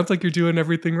 It sounds like you're doing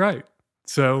everything right.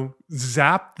 So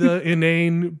zap the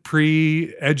inane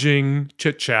pre-edging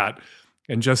chit-chat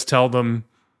and just tell them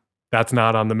that's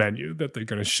not on the menu, that they're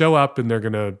going to show up and they're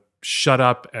going to shut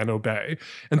up and obey.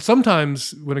 And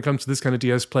sometimes when it comes to this kind of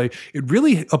DS play,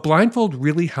 a blindfold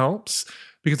really helps,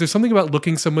 because there's something about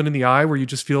looking someone in the eye where you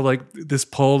just feel like this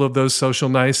pull of those social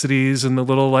niceties and the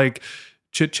little like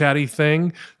chit-chatty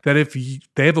thing, that if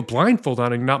they have a blindfold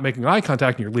on and you're not making eye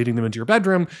contact and you're leading them into your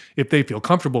bedroom, if they feel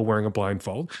comfortable wearing a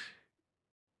blindfold,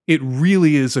 it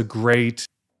really is a great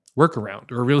workaround,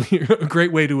 or really a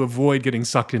great way to avoid getting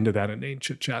sucked into that inane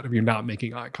chit-chat if you're not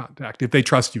making eye contact, if they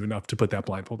trust you enough to put that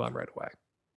blindfold on right away.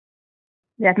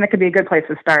 Yeah, I think that could be a good place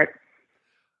to start.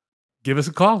 Give us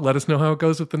a call. Let us know how it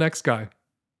goes with the next guy.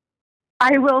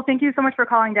 I will. Thank you so much for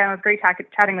calling, Dan. It was great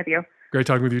chatting with you. Great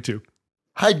talking with you too.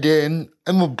 Hi, Dan.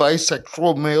 I'm a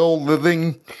bisexual male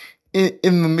living in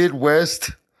the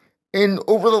Midwest. And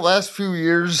over the last few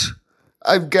years,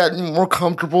 I've gotten more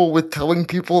comfortable with telling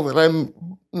people that I'm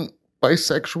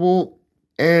bisexual.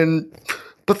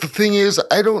 But the thing is,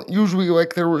 I don't usually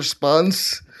like their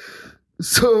response.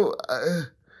 So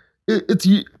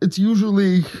it's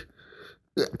usually,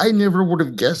 I never would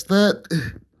have guessed that.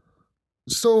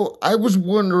 So I was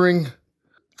wondering,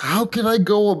 how can I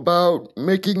go about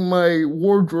making my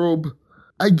wardrobe,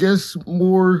 I guess,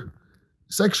 more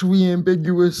sexually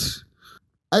ambiguous?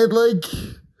 I like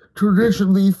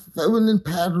traditionally feminine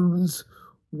patterns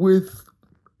with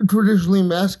traditionally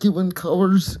masculine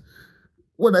colors.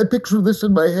 When I picture this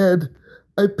in my head,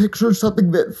 I picture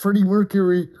something that Freddie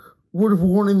Mercury would have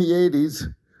worn in the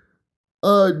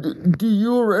 80s. Do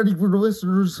you or any of your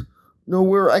listeners know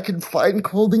where I can find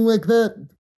clothing like that?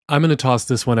 I'm going to toss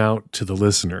this one out to the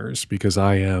listeners because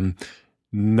I am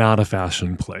not a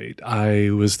fashion plate. I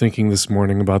was thinking this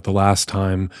morning about the last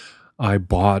time I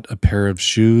bought a pair of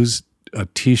shoes, a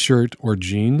t-shirt or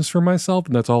jeans for myself,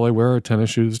 and that's all I wear are tennis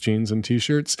shoes, jeans, and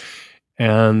t-shirts.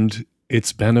 And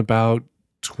it's been about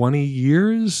 20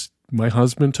 years. My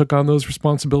husband took on those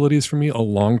responsibilities for me a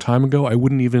long time ago. I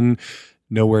wouldn't even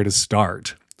know where to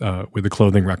start with a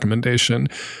clothing recommendation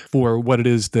for what it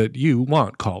is that you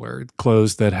want, caller.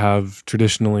 Clothes that have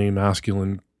traditionally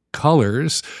masculine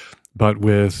colors, but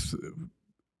with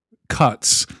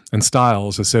cuts and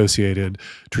styles associated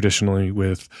traditionally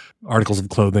with articles of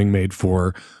clothing made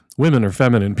for women or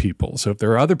feminine people. So if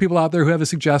there are other people out there who have a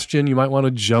suggestion, you might want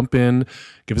to jump in,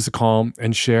 give us a call,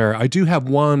 and share. I do have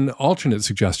one alternate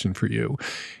suggestion for you.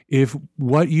 If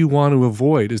what you want to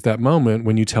avoid is that moment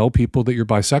when you tell people that you're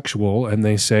bisexual and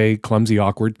they say clumsy,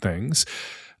 awkward things,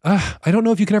 I don't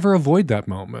know if you can ever avoid that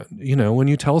moment. You know, when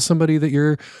you tell somebody that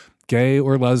you're gay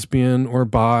or lesbian or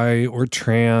bi or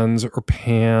trans or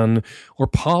pan or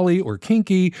poly or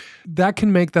kinky, that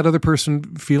can make that other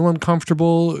person feel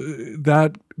uncomfortable.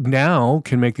 That now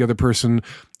can make the other person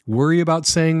worry about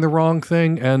saying the wrong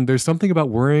thing. And there's something about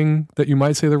worrying that you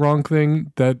might say the wrong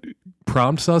thing that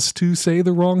prompts us to say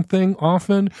the wrong thing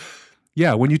often.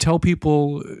 Yeah, when you tell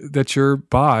people that you're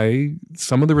bi,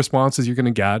 some of the responses you're going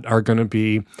to get are going to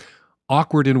be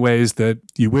awkward in ways that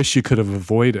you wish you could have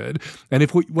avoided. And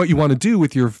if what you want to do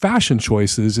with your fashion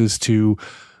choices is to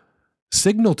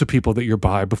signal to people that you're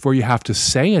bi before you have to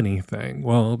say anything,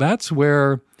 well, that's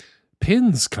where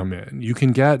pins come in. You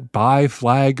can get bi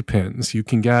flag pins. You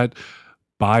can get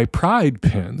bi pride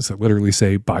pins that literally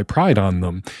say bi pride on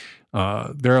them.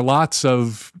 There are lots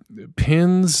of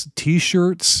pins,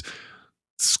 t-shirts,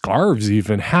 scarves,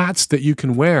 even hats that you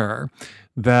can wear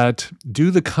that do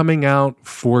the coming out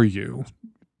for you.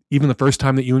 even the first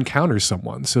time that you encounter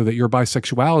someone, so that your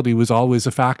bisexuality was always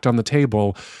a fact on the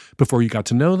table before you got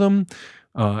to know them.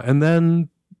 And then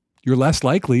you're less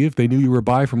likely, if they knew you were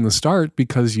bi from the start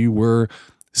because you were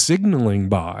signaling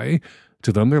bi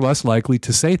to them, they're less likely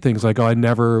to say things like, oh, I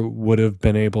never would have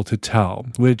been able to tell,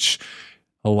 which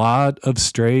a lot of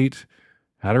straight,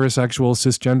 heterosexual,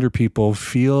 cisgender people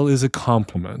feel is a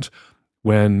compliment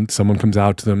when someone comes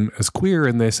out to them as queer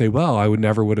and they say, well, I would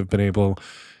have been able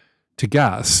to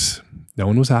guess. No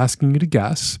one was asking you to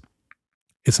guess.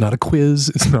 It's not a quiz.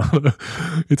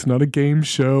 It's not a game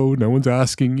show. No one's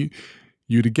asking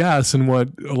you to guess. And what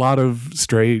a lot of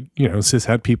straight,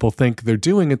 cishet people think they're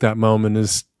doing at that moment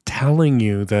is telling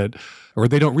you that, or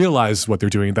they don't realize what they're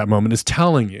doing at that moment is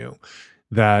telling you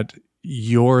that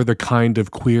you're the kind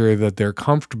of queer that they're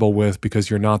comfortable with because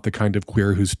you're not the kind of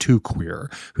queer who's too queer,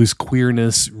 whose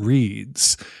queerness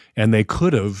reads. And they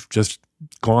could have just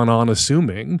gone on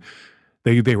assuming.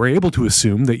 They were able to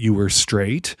assume that you were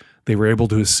straight. They were able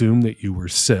to assume that you were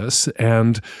cis.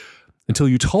 And until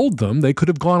you told them, they could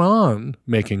have gone on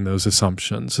making those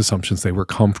assumptions they were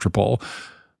comfortable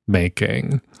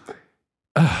making.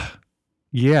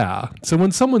 Yeah. So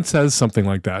when someone says something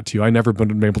like that to you, I never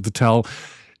been able to tell,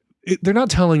 they're not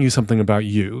telling you something about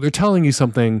you. They're telling you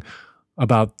something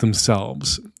about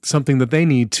themselves, something that they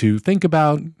need to think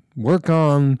about, work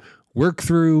on, work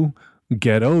through,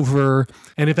 get over.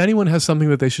 And if anyone has something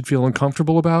that they should feel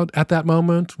uncomfortable about at that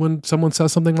moment when someone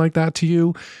says something like that to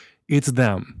you, it's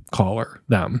them, caller,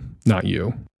 them, not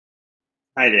you.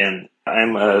 Hi, Dan.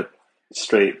 I'm a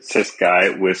straight cis guy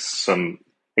with some,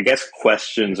 I guess,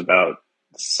 questions about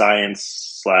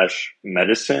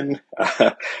science/medicine.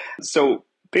 So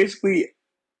basically,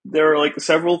 there are like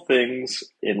several things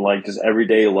in like just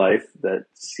everyday life that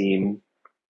seem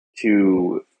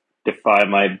to defy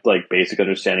my like basic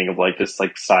understanding of like just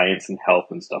like science and health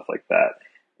and stuff like that.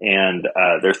 And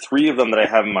there are three of them that I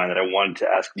have in mind that I wanted to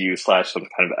ask you / some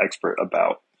kind of expert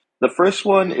about. The first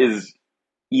one is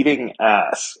eating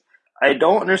ass. I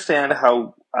don't understand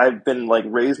how I've been like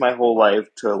raised my whole life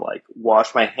to like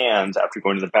wash my hands after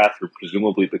going to the bathroom,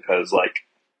 presumably because like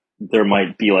there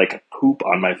might be like poop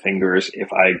on my fingers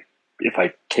if I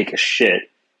take a shit,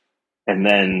 and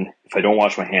then if I don't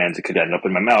wash my hands, it could end up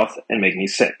in my mouth and make me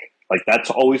sick. Like that's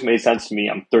always made sense to me.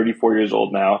 I'm 34 years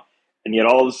old now, and yet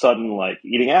all of a sudden, like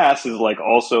eating ass is like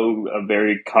also a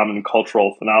very common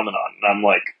cultural phenomenon. And I'm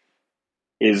like,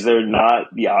 is there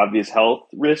not the obvious health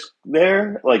risk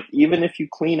there? Like even if you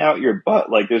clean out your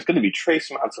butt, like there's going to be trace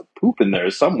amounts of poop in there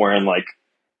somewhere, and like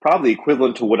probably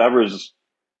equivalent to whatever's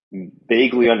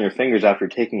vaguely on your fingers after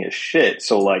taking a shit.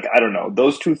 So like, I don't know.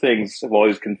 Those two things have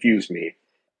always confused me.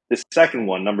 The second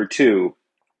one, number 2,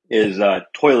 is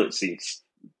toilet seats.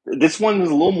 This one is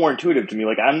a little more intuitive to me.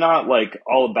 Like I'm not like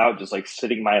all about just like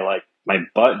sitting my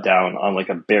butt down on like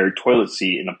a bare toilet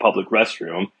seat in a public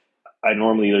restroom. I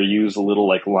normally either use the little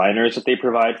like liners that they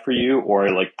provide for you, or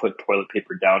I like put toilet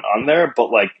paper down on there.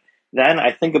 But like then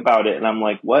I think about it and I'm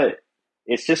like, what?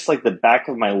 It's just like the back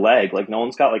of my leg. Like no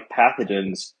one's got like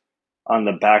pathogens on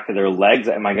the back of their legs.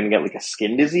 Am I going to get like a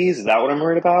skin disease? Is that what I'm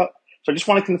worried about? So I just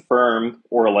want to confirm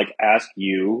or like ask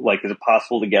you, like, is it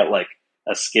possible to get like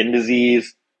a skin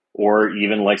disease or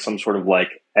even like some sort of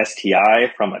like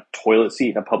STI from a toilet seat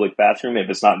in a public bathroom if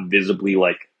it's not visibly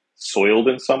like soiled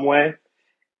in some way?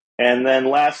 And then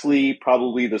lastly,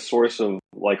 probably the source of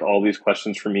like all these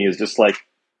questions for me is just like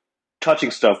touching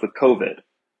stuff with COVID.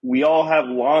 We all have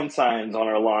lawn signs on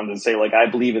our lawn that say like, I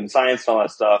believe in science and all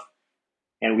that stuff.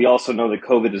 And we also know that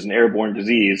COVID is an airborne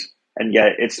disease. And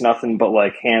yet it's nothing but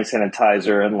like hand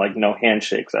sanitizer and like no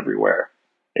handshakes everywhere.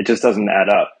 It just doesn't add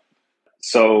up.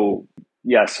 So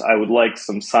yes, I would like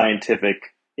some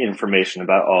scientific information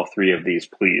about all three of these,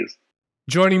 please.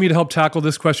 Joining me to help tackle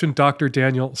this question, Dr.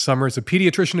 Daniel Summers, a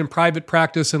pediatrician in private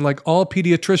practice, and like all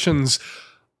pediatricians,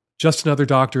 just another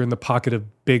doctor in the pocket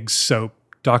of big soap.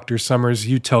 Dr. Summers,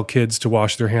 you tell kids to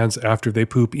wash their hands after they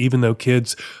poop, even though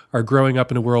kids are growing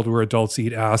up in a world where adults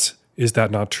eat ass. Is that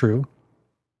not true?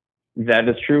 That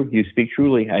is true. You speak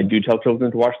truly. I do tell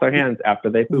children to wash their hands after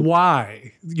they poop.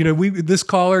 Why? This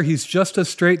caller, he's just a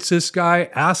straight cis guy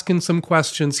asking some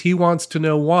questions. He wants to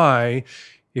know why,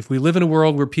 if we live in a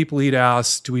world where people eat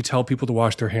ass, do we tell people to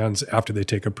wash their hands after they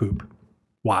take a poop?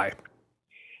 Why?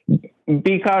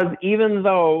 Because even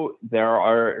though there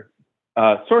are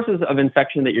sources of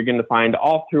infection that you're going to find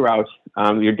all throughout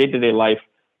your day-to-day life,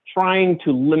 trying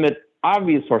to limit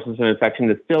obvious sources of infection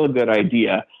is still a good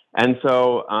idea. And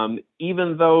so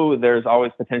even though there's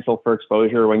always potential for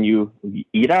exposure when you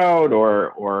eat out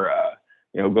or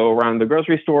go around the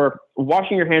grocery store,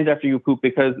 washing your hands after you poop,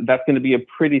 because that's going to be a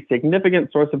pretty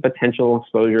significant source of potential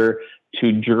exposure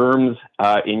to germs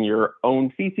in your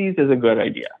own feces is a good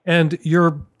idea. And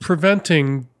you're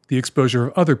preventing the exposure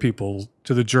of other people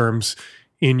to the germs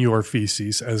in your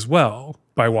feces as well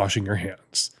by washing your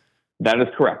hands. That is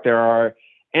correct. There are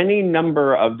any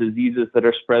number of diseases that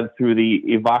are spread through the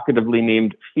evocatively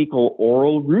named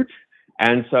fecal-oral route.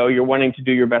 And so you're wanting to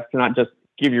do your best to not just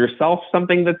give yourself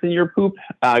something that's in your poop.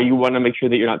 You want to make sure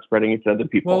that you're not spreading it to other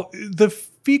people. Well, the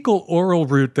fecal-oral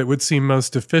route that would seem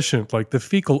most efficient, like the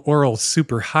fecal-oral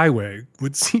superhighway,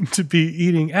 would seem to be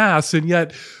eating ass, and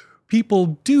yet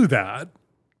people do that.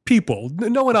 People,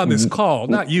 no one on this call,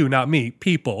 not you, not me,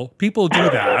 people do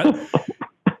that.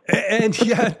 And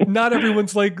yet not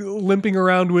everyone's like limping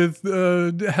around with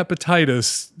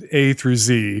hepatitis A through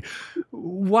Z.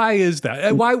 Why is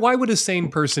that? Why would a sane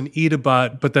person eat a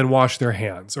butt but then wash their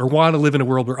hands, or want to live in a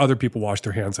world where other people wash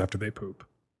their hands after they poop?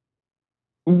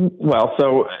 Well,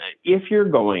 so if you're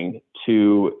going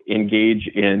to engage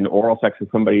in oral sex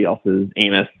with somebody else's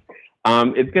anus,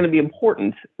 it's going to be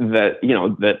important that,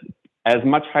 that as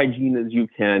much hygiene as you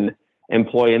can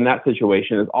employ in that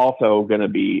situation is also going to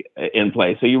be in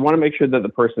play. So you want to make sure that the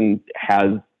person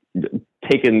has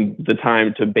taken the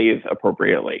time to bathe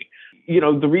appropriately.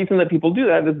 The reason that people do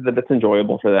that is that it's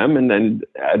enjoyable for them. And then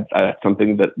that's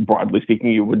something that, broadly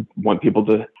speaking, you would want people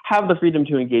to have the freedom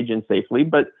to engage in safely.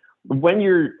 But when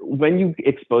you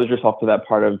expose yourself to that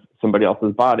part of somebody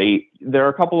else's body, there are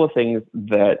a couple of things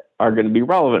that are going to be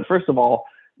relevant. First of all,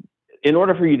 in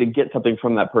order for you to get something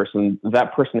from that person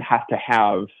has to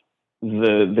have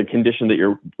the condition that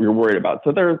you're worried about.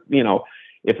 So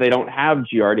if they don't have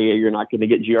Giardia, you're not going to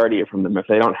get Giardia from them. If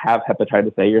they don't have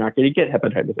hepatitis A, you're not going to get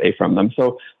hepatitis A from them.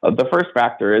 So the first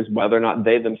factor is whether or not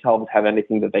they themselves have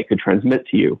anything that they could transmit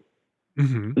to you.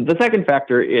 Mm-hmm. The second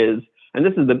factor is, and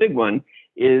this is the big one,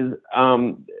 is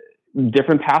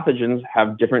different pathogens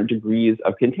have different degrees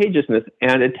of contagiousness,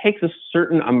 and it takes a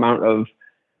certain amount of,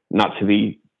 not to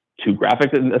be too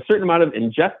graphic, a certain amount of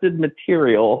ingested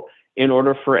material in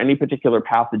order for any particular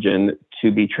pathogen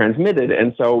to be transmitted.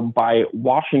 And so by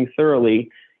washing thoroughly,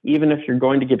 even if you're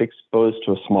going to get exposed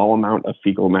to a small amount of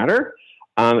fecal matter,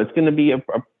 it's going to be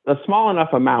a small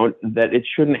enough amount that it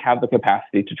shouldn't have the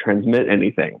capacity to transmit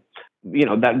anything.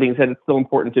 That being said, it's still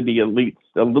important to be at least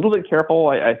a little bit careful,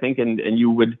 I think, and you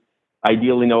would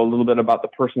ideally know a little bit about the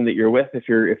person that you're with if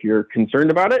you're concerned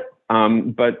about it.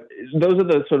 But those are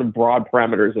the sort of broad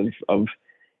parameters of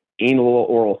anal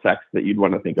oral sex that you'd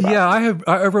want to think about. Yeah,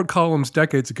 I wrote columns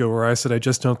decades ago where I said I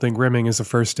just don't think rimming is a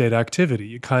first date activity.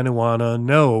 You kind of want to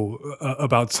know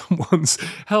about someone's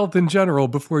health in general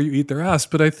before you eat their ass.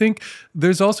 But I think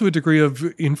there's also a degree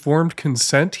of informed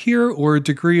consent here, or a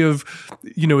degree of,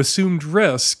 assumed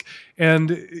risk.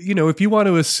 And, if you want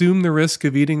to assume the risk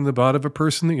of eating the butt of a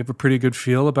person that you have a pretty good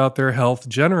feel about their health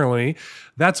generally,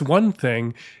 that's one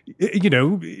thing.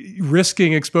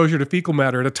 Risking exposure to fecal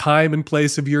matter at a time and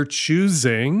place of your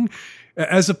choosing,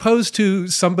 as opposed to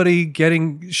somebody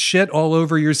getting shit all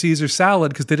over your Caesar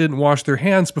salad because they didn't wash their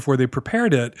hands before they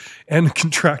prepared it and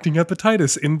contracting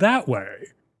hepatitis in that way.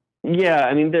 Yeah,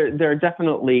 I mean, there are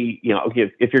definitely,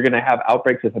 if you're going to have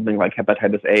outbreaks of something like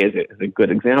hepatitis A is a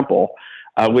good example,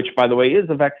 which, by the way, is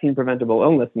a vaccine-preventable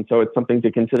illness. And so it's something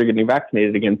to consider getting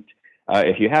vaccinated against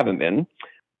if you haven't been.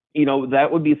 That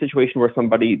would be a situation where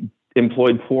somebody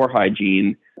employed poor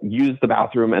hygiene, used the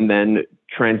bathroom, and then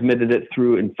transmitted it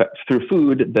through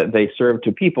food that they served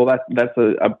to people. That's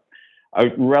a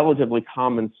relatively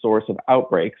common source of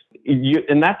outbreaks.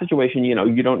 In that situation,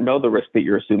 you don't know the risk that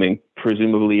you're assuming.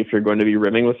 Presumably, if you're going to be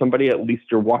rimming with somebody, at least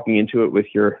you're walking into it with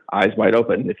your eyes wide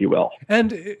open, if you will.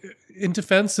 And in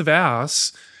defense of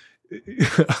ass,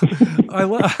 I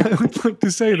would like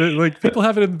to say that people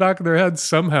have it in the back of their heads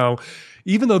somehow,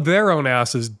 even though their own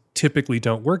asses typically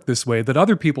don't work this way, that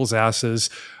other people's asses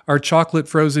are chocolate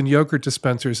frozen yogurt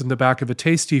dispensers in the back of a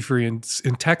Tasty-Free in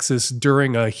Texas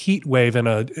during a heat wave and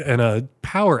a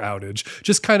power outage,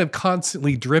 just kind of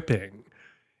constantly dripping.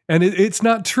 And it's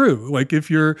not true. Like, if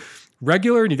you're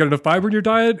regular and you got enough fiber in your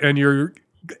diet and you're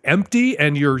empty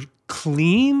and you're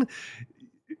clean,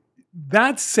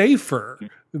 that's safer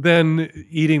than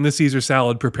eating the Caesar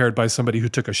salad prepared by somebody who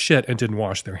took a shit and didn't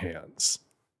wash their hands.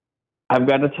 I've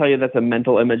got to tell you, that's a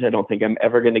mental image I don't think I'm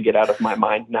ever going to get out of my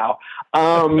mind now.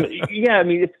 Yeah, I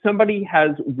mean, if somebody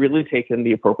has really taken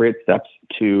the appropriate steps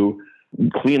to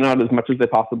clean out as much as they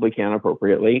possibly can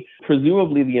appropriately,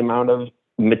 presumably the amount of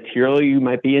material you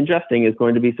might be ingesting is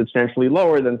going to be substantially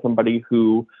lower than somebody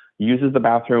who uses the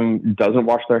bathroom, doesn't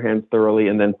wash their hands thoroughly,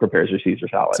 and then prepares your Caesar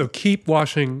salad. So keep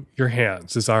washing your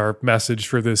hands is our message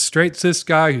for this straight cis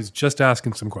guy who's just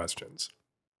asking some questions.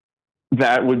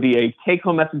 That would be a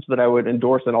take-home message that I would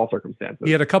endorse in all circumstances.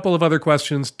 He had a couple of other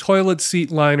questions. Toilet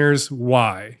seat liners,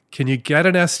 why? Can you get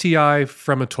an STI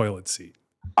from a toilet seat?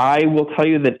 I will tell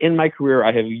you that in my career,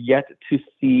 I have yet to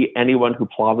see anyone who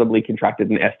plausibly contracted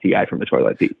an STI from a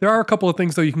toilet seat. There are a couple of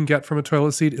things, though, you can get from a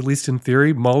toilet seat, at least in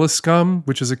theory. Molluscum,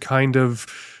 which is a kind of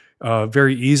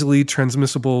very easily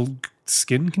transmissible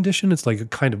skin condition. It's like a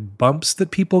kind of bumps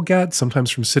that people get,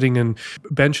 sometimes from sitting in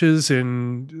benches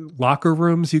in locker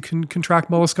rooms. You can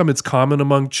contract molluscum. It's common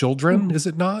among children, is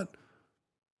it not?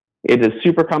 It is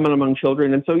super common among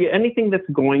children. And so anything that's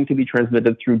going to be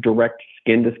transmitted through direct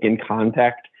skin-to-skin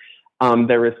contact,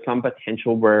 there is some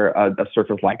potential where a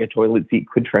surface like a toilet seat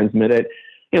could transmit it.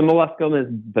 Molluscum is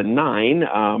benign.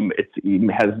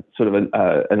 It has sort of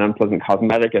an unpleasant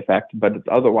cosmetic effect, but it's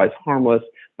otherwise harmless.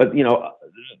 But,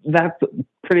 that's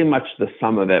pretty much the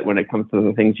sum of it when it comes to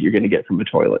the things you're going to get from a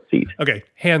toilet seat. Okay,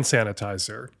 hand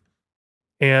sanitizer.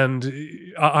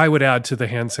 And I would add to the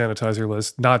hand sanitizer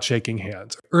list, not shaking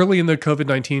hands. Early in the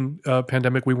COVID-19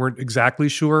 pandemic, we weren't exactly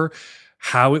sure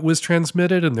how it was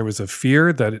transmitted, and there was a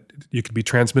fear that it could be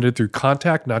transmitted through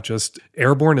contact, not just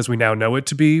airborne as we now know it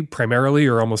to be, primarily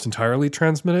or almost entirely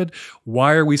transmitted.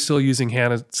 Why are we still using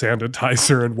hand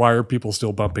sanitizer, and why are people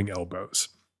still bumping elbows?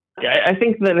 I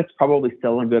think that it's probably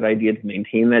still a good idea to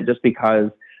maintain that, just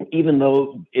because even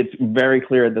though it's very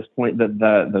clear at this point that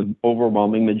the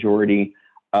overwhelming majority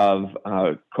of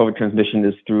COVID transmission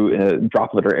is through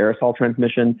droplet or aerosol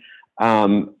transmission,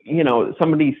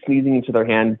 somebody sneezing into their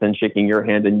hand, then shaking your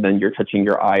hand, and then you're touching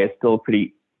your eye is still a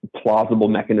pretty plausible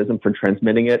mechanism for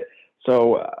transmitting it.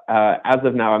 So as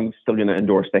of now, I'm still going to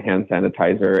endorse the hand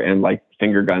sanitizer and like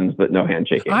finger guns, but no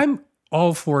handshaking. I'm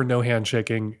all for no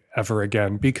handshaking ever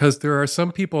again, because there are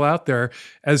some people out there,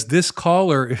 as this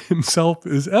caller himself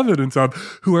is evidence of,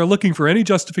 who are looking for any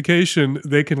justification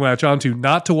they can latch onto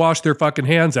not to wash their fucking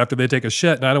hands after they take a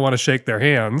shit, and I don't want to shake their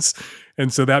hands.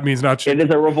 And so that means not... It is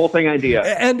a revolting idea.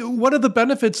 And one of the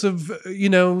benefits of,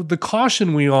 the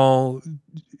caution we all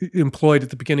employed at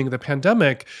the beginning of the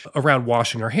pandemic around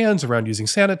washing our hands, around using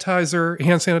hand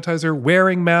sanitizer,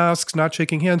 wearing masks, not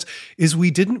shaking hands, is we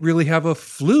didn't really have a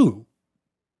flu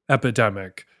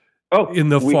epidemic in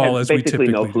the fall as we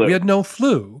typically do. We had no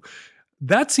flu.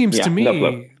 That seems to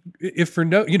me, even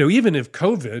if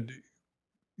COVID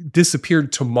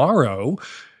disappeared tomorrow,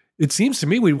 it seems to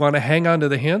me we'd want to hang on to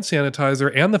the hand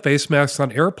sanitizer and the face masks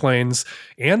on airplanes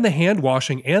and the hand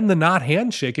washing and the not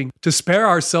handshaking to spare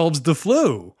ourselves the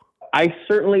flu. I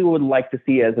certainly would like to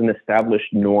see as an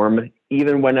established norm,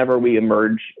 even whenever we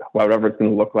emerge, whatever it's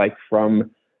going to look like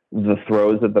from the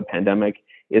throes of the pandemic,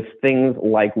 is things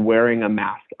like wearing a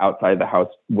mask outside the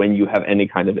house when you have any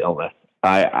kind of illness.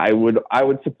 I would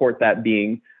support that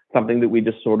being something that we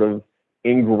just sort of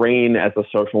ingrain as a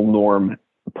social norm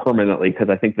permanently, because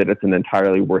I think that it's an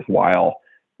entirely worthwhile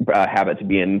habit to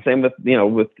be in. Same with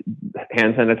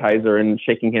hand sanitizer and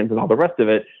shaking hands and all the rest of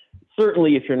it.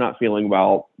 Certainly, if you're not feeling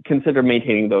well, consider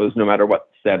maintaining those no matter what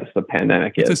status the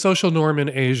pandemic is. It's a social norm in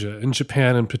Asia, in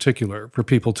Japan in particular, for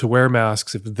people to wear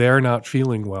masks if they're not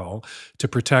feeling well to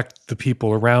protect the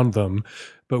people around them.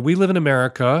 But we live in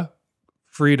America,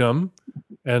 freedom,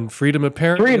 and freedom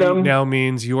apparently now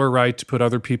means your right to put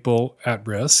other people at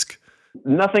risk.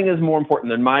 Nothing is more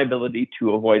important than my ability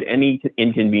to avoid any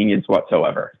inconvenience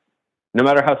whatsoever, no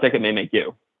matter how sick it may make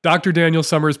you. Dr. Daniel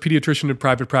Summers, pediatrician in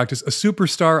private practice, a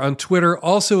superstar on Twitter,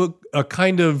 also a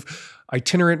kind of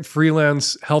itinerant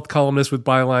freelance health columnist with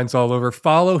bylines all over.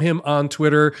 Follow him on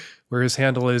Twitter, where his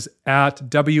handle is at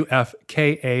WFKARS.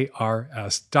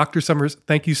 Dr. Summers,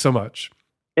 thank you so much.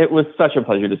 It was such a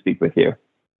pleasure to speak with you.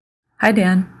 Hi,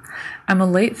 Dan. I'm a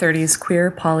late 30s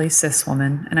queer poly cis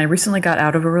woman, and I recently got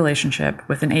out of a relationship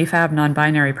with an AFAB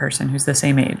non-binary person who's the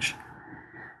same age.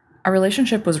 Our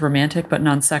relationship was romantic but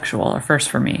non-sexual, a first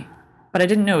for me. But I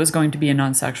didn't know it was going to be a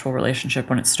non-sexual relationship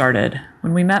when it started.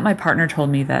 When we met, my partner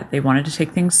told me that they wanted to take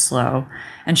things slow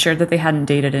and shared that they hadn't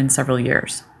dated in several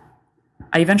years.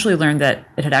 I eventually learned that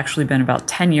it had actually been about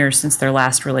 10 years since their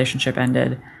last relationship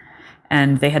ended,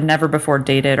 and they had never before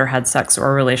dated or had sex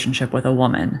or a relationship with a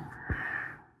woman.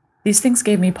 These things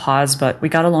gave me pause, but we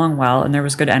got along well and there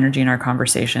was good energy in our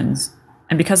conversations.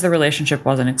 And because the relationship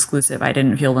wasn't exclusive, I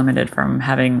didn't feel limited from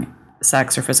having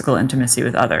sex or physical intimacy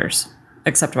with others,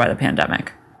 except by the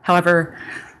pandemic. However,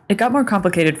 it got more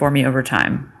complicated for me over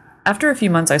time. After a few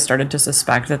months, I started to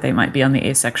suspect that they might be on the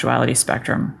asexuality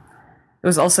spectrum. It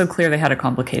was also clear they had a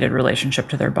complicated relationship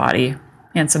to their body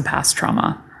and some past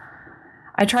trauma.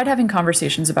 I tried having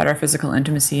conversations about our physical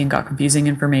intimacy and got confusing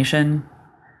information.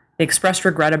 They expressed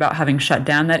regret about having shut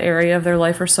down that area of their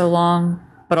life for so long,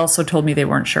 but also told me they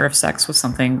weren't sure if sex was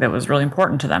something that was really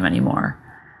important to them anymore.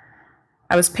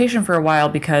 I was patient for a while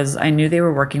because I knew they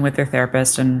were working with their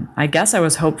therapist, and I guess I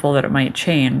was hopeful that it might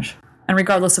change. And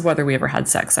regardless of whether we ever had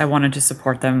sex, I wanted to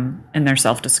support them in their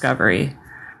self-discovery.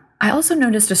 I also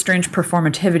noticed a strange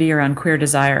performativity around queer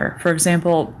desire. For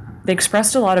example, they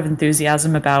expressed a lot of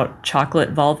enthusiasm about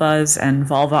chocolate vulvas and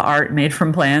vulva art made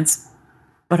from plants,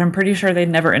 but I'm pretty sure they'd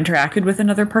never interacted with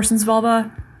another person's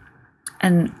vulva,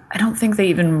 and I don't think they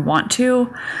even want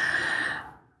to.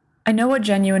 I know what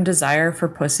genuine desire for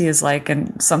pussy is like,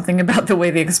 and something about the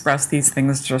way they express these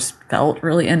things just felt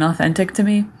really inauthentic to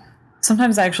me.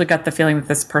 Sometimes I actually got the feeling that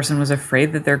this person was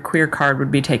afraid that their queer card would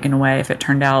be taken away if it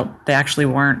turned out they actually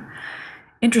weren't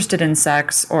interested in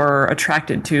sex or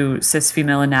attracted to cis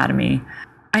female anatomy.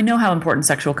 I know how important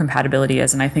sexual compatibility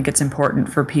is, and I think it's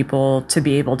important for people to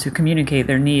be able to communicate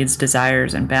their needs,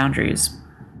 desires, and boundaries.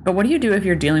 But what do you do if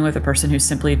you're dealing with a person who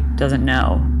simply doesn't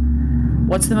know?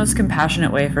 What's the most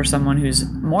compassionate way for someone who's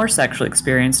more sexually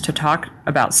experienced to talk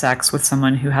about sex with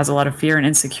someone who has a lot of fear and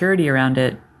insecurity around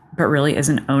it, but really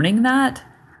isn't owning that?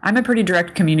 I'm a pretty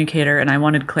direct communicator, and I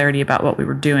wanted clarity about what we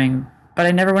were doing, but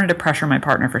I never wanted to pressure my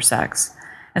partner for sex.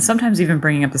 And sometimes even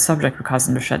bringing up the subject would cause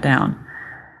them to shut down.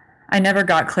 I never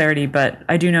got clarity, but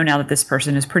I do know now that this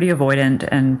person is pretty avoidant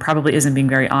and probably isn't being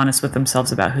very honest with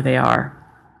themselves about who they are.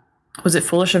 Was it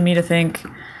foolish of me to think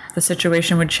the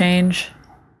situation would change?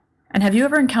 And have you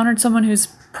ever encountered someone who's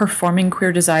performing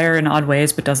queer desire in odd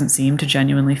ways but doesn't seem to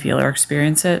genuinely feel or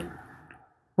experience it?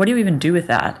 What do you even do with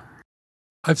that?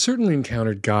 I've certainly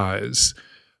encountered guys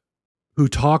who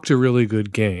talked a really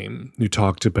good game, who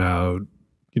talked about,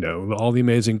 all the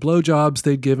amazing blowjobs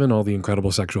they'd given, all the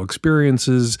incredible sexual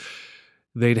experiences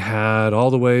they'd had, all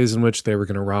the ways in which they were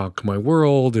going to rock my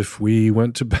world if we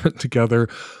went to bed together,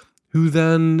 who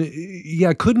then,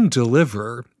 couldn't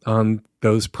deliver on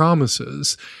those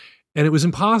promises. And it was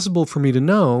impossible for me to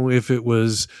know if it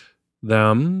was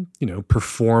them,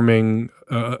 performing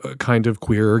a kind of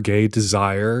queer or gay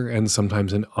desire, and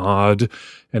sometimes in odd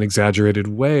and exaggerated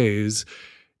ways.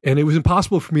 And it was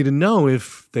impossible for me to know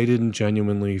if they didn't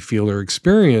genuinely feel or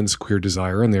experience queer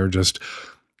desire and they were just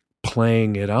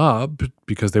playing it up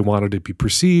because they wanted to be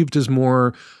perceived as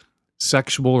more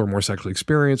sexual or more sexually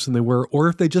experienced than they were, or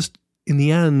if they just, in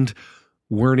the end,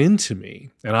 weren't into me.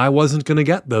 And I wasn't going to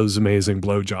get those amazing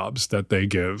blowjobs that they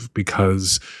give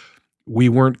because we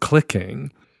weren't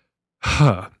clicking.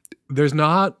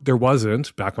 There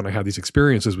wasn't, back when I had these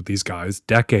experiences with these guys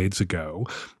decades ago,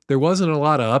 there wasn't a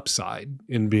lot of upside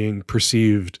in being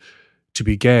perceived to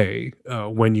be gay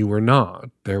when you were not.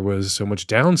 There was so much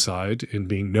downside in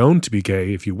being known to be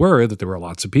gay if you were, that there were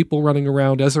lots of people running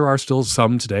around, as there are still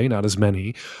some today, not as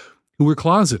many, who were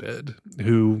closeted,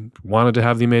 who wanted to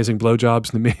have the amazing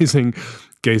blowjobs and the amazing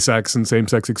gay sex and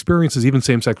same-sex experiences, even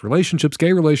same-sex relationships,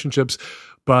 gay relationships,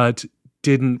 but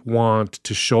didn't want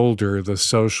to shoulder the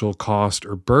social cost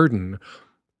or burden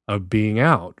of being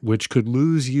out, which could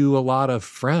lose you a lot of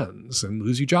friends and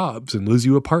lose you jobs and lose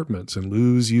you apartments and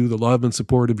lose you the love and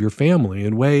support of your family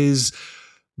in ways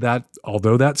that,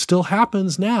 although that still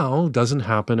happens now, doesn't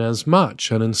happen as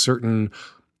much. And in certain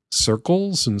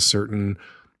circles and certain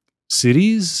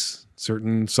cities,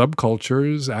 certain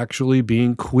subcultures, actually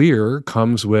being queer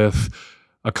comes with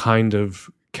a kind of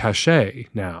cachet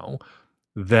now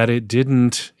that it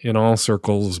didn't in all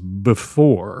circles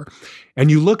before.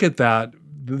 And you look at that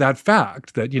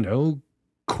fact that,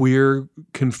 queer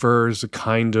confers a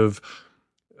kind of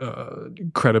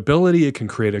credibility. It can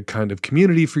create a kind of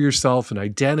community for yourself, an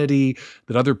identity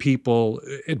that other people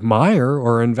admire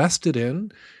or are invested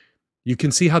in. You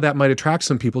can see how that might attract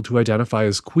some people to identify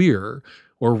as queer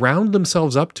or round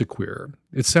themselves up to queer.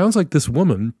 It sounds like this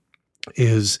woman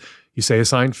is, you say,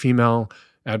 assigned female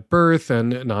at birth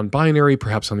and non-binary,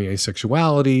 perhaps on the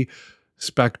asexuality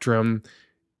spectrum.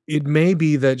 It may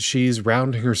be that she's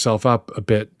rounding herself up a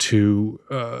bit to,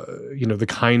 the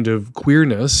kind of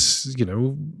queerness,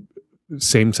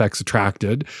 same-sex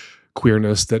attracted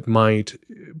queerness that might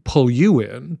pull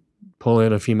in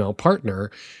a female partner,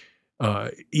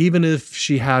 even if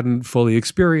she hadn't fully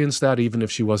experienced that, even if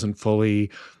she hadn't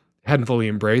fully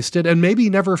embraced it, and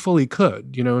maybe never fully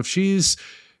could. If she's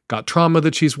got trauma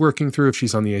that she's working through, if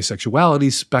she's on the asexuality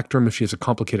spectrum, if she has a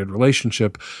complicated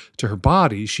relationship to her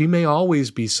body, she may always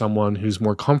be someone who's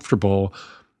more comfortable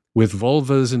with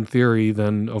vulvas in theory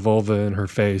than a vulva in her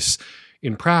face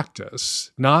in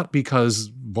practice. Not because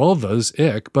vulva's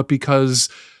ick, but because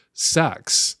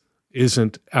sex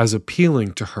isn't as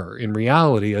appealing to her in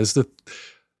reality as the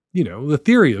the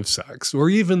theory of sex, or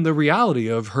even the reality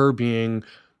of her being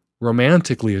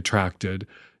romantically attracted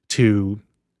to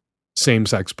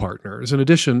same-sex partners. In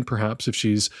addition, perhaps if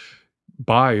she's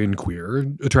bi and queer,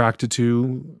 attracted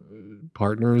to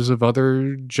partners of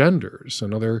other genders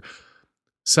and other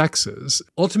sexes.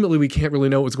 Ultimately, we can't really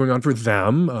know what's going on for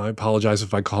them. I apologize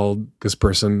if I called this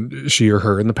person she or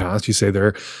her in the past. You say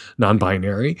they're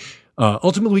non-binary.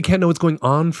 Ultimately, we can't know what's going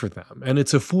on for them. And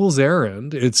it's a fool's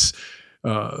errand. It's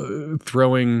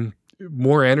throwing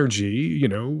more energy,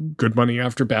 good money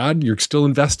after bad. You're still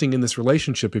investing in this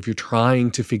relationship if you're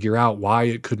trying to figure out why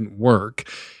it couldn't work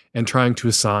and trying to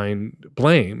assign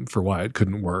blame for why it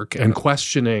couldn't work and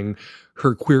questioning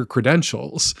her queer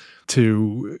credentials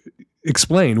to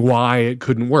explain why it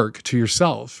couldn't work to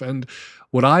yourself. And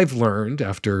what I've learned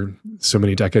after so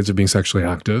many decades of being sexually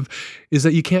active is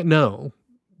that you can't know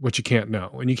what you can't know.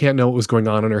 And you can't know what was going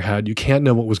on in her head. You can't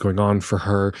know what was going on for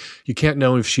her. You can't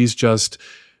know if she's just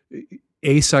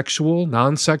asexual,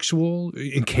 non-sexual,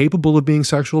 incapable of being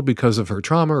sexual because of her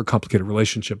trauma or complicated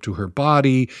relationship to her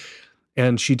body.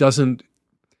 And she doesn't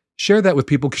share that with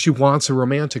people because she wants a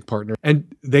romantic partner.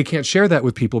 And they can't share that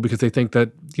with people because they think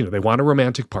that, they want a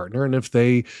romantic partner. And if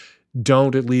they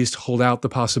don't at least hold out the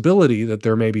possibility that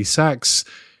there may be sex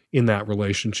in that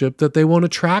relationship, that they won't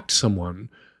attract someone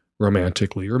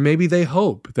romantically. Or maybe they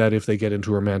hope that if they get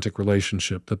into a romantic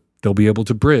relationship that they'll be able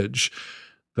to bridge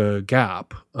the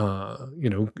gap,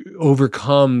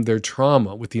 overcome their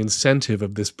trauma with the incentive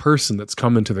of this person that's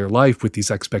come into their life with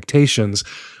these expectations.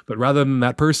 But rather than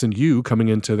that person, you coming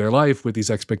into their life with these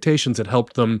expectations that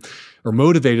helped them or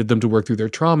motivated them to work through their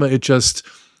trauma, it just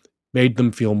made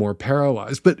them feel more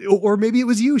paralyzed. Or maybe it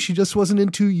was you. She just wasn't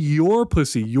into your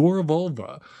pussy, your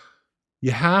vulva.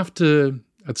 You have to,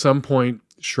 at some point,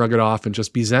 shrug it off and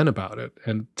just be zen about it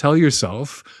and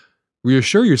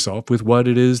reassure yourself with what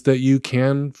it is that you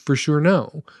can for sure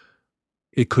know.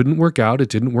 It couldn't work out. It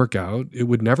didn't work out. It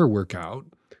would never work out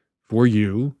for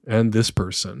you and this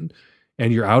person.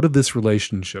 And you're out of this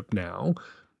relationship now.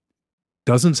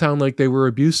 Doesn't sound like they were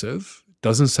abusive.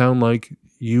 Doesn't sound like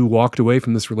you walked away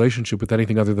from this relationship with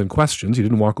anything other than questions. You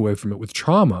didn't walk away from it with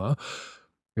trauma.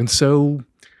 And so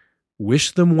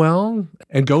wish them well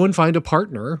and go and find a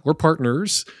partner or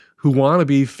partners who want to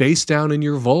be face down in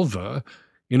your vulva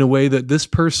in a way that this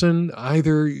person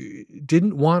either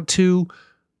didn't want to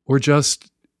or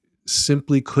just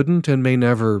simply couldn't and may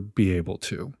never be able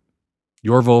to.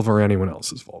 Your vulva or anyone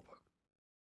else's vulva.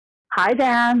 Hi,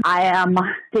 Dan. I am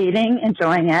dating,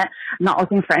 enjoying it, not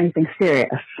looking for anything serious.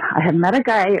 I have met a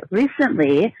guy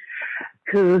recently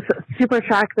who's super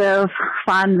attractive,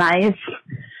 fun, nice.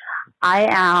 I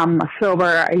am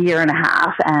sober a year and a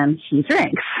half, and he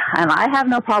drinks. And I have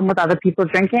no problem with other people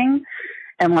drinking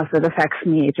unless it affects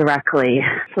me directly.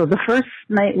 So the first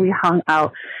night we hung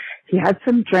out, he had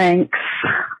some drinks.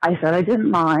 I said I didn't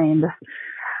mind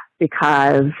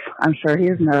because I'm sure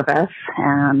he was nervous,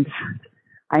 and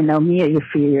I know me a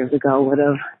few years ago would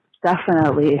have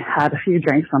definitely had a few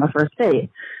drinks on a first date.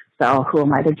 So who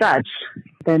am I to judge?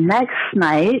 The next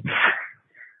night,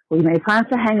 we made plans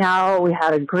to hang out. We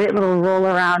had a great little roll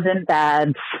around in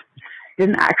bed.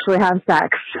 Didn't actually have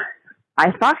sex.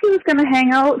 I thought he was going to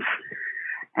hang out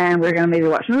and we were going to maybe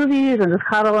watch movies and just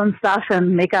cuddle and stuff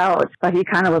and make out. But he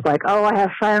kind of was like, I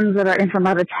have friends that are in from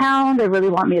out of town. They really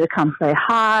want me to come say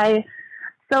hi.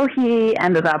 So he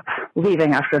ended up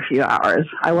leaving after a few hours.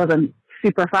 I wasn't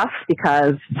super fussed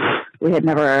because we had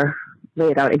never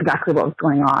laid out exactly what was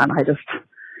going on.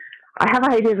 I have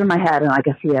ideas in my head, and I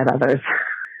guess he had others.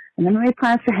 And then we made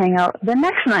plans to hang out the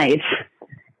next night.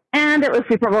 And it was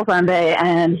Super Bowl Sunday,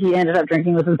 and he ended up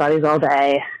drinking with his buddies all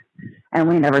day, and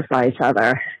we never saw each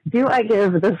other. Do I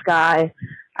give this guy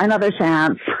another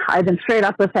chance? I've been straight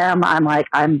up with him. I'm like,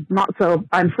 I'm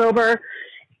sober.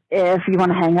 If you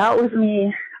want to hang out with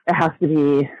me, it has to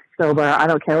be sober. I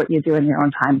don't care what you do in your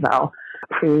own time, though.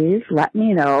 Please let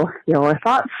me know your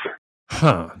thoughts.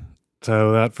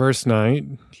 So that first night,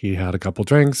 he had a couple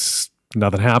drinks.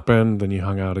 Nothing happened. Then you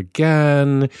hung out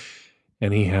again,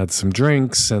 and he had some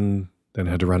drinks and then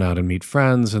had to run out and meet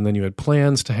friends. And then you had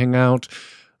plans to hang out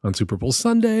on Super Bowl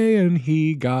Sunday, and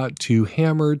he got too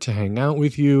hammered to hang out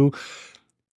with you.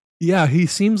 Yeah, he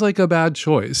seems like a bad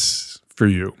choice for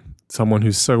you. Someone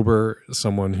who's sober,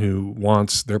 someone who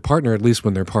wants their partner, at least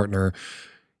when their partner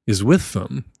is with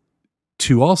them,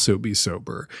 to also be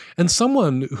sober. And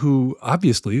someone who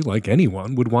obviously, like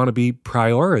anyone, would want to be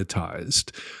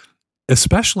prioritized,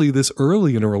 especially this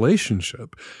early in a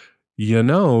relationship.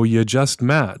 You just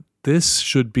met. This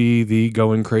should be the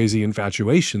going crazy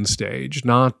infatuation stage,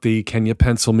 not the can you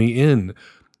pencil me in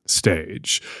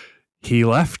stage. He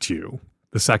left you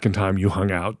the second time you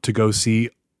hung out to go see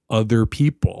other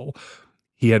people.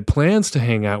 He had plans to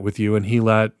hang out with you, and he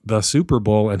let the Super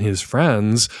Bowl and his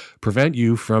friends prevent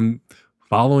you from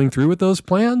following through with those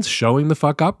plans, showing the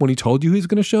fuck up when he told you he's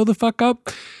going to show the fuck up.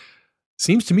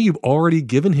 Seems to me you've already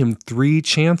given him 3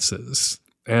 chances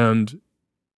and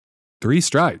 3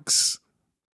 strikes.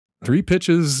 3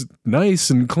 pitches, nice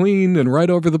and clean and right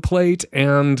over the plate,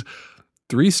 and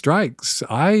 3 strikes.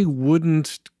 I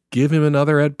wouldn't give him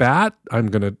another at bat. I'm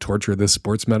going to torture this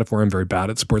sports metaphor. I'm very bad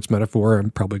at sports metaphor. I'm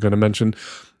probably going to mention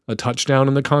a touchdown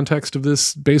in the context of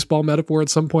this baseball metaphor at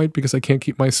some point because I can't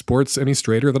keep my sports any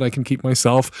straighter than I can keep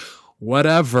myself.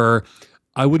 Whatever.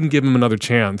 I wouldn't give him another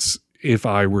chance if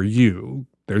I were you.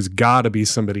 There's got to be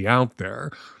somebody out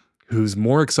there who's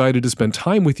more excited to spend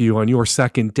time with you on your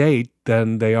second date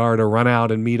than they are to run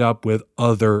out and meet up with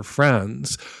other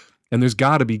friends. And there's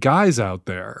got to be guys out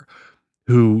there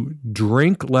who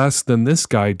drink less than this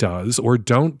guy does or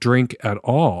don't drink at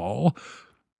all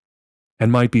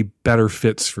and might be better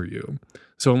fits for you.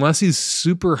 So unless he's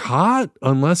super hot,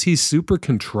 unless he's super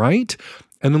contrite,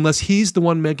 and unless he's the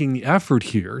one making the effort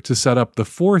here to set up the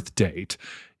 4th date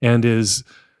and is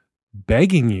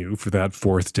begging you for that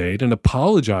 4th date and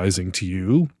apologizing to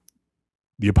you,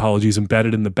 the apologies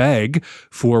embedded in the beg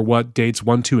for what dates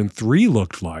 1, 2, and 3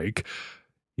 looked like,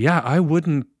 yeah, I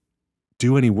wouldn't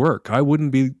do any work. I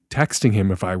wouldn't be texting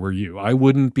him if I were you. I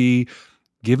wouldn't be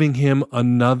giving him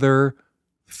another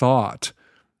thought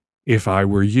if I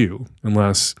were you,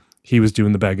 unless he was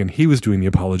doing the begging, he was doing the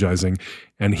apologizing,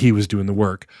 and he was doing the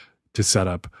work to set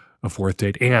up a 4th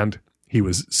date. And he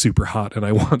was super hot, and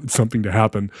I wanted something to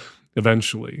happen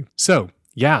eventually. So,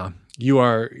 yeah, you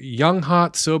are young,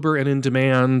 hot, sober, and in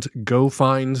demand. Go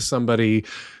find somebody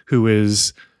who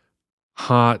is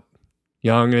hot,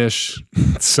 youngish,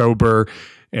 sober,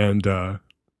 and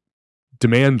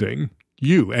demanding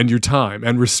you and your time,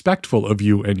 and respectful of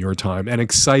you and your time, and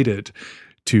excited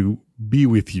to be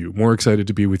with you, more excited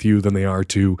to be with you than they are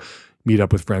to meet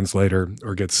up with friends later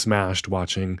or get smashed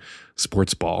watching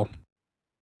sports ball.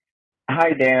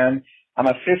 Hi, Dan. I'm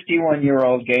a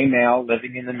 51-year-old gay male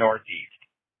living in the Northeast.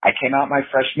 I came out my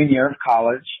freshman year of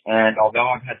college, and although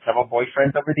I've had several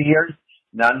boyfriends over the years,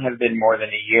 none have been more than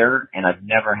a year, and I've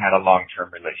never had a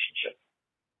long-term relationship.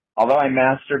 Although I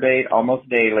masturbate almost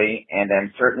daily and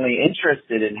am certainly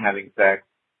interested in having sex,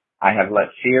 I have let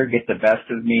fear get the best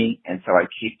of me, and so I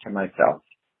keep to myself.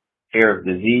 Fear of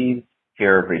disease,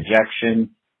 fear of rejection,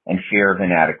 and fear of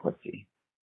inadequacy.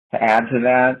 To add to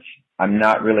that, I'm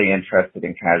not really interested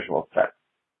in casual sex.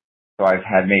 So I've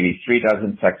had maybe 3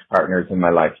 dozen sex partners in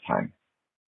my lifetime.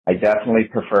 I definitely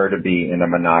prefer to be in a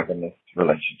monogamous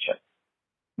relationship.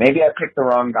 Maybe I pick the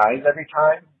wrong guys every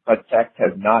time, but sex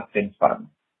has not been fun.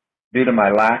 Due to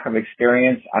my lack of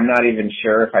experience, I'm not even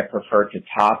sure if I prefer to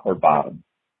top or bottom.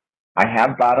 I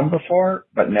have bottomed before,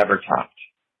 but never topped.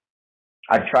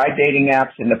 I've tried dating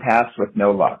apps in the past with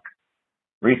no luck.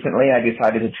 Recently, I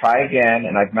decided to try again,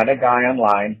 and I've met a guy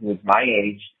online who is my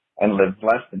age and lives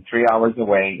less than 3 hours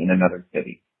away in another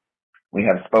city. We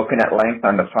have spoken at length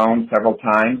on the phone several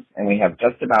times, and we have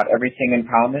just about everything in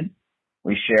common.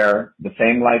 We share the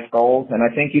same life goals, and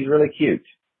I think he's really cute.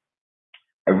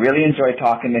 I really enjoy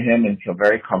talking to him and feel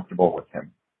very comfortable with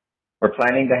him. We're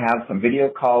planning to have some video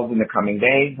calls in the coming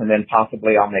days, and then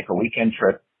possibly I'll make a weekend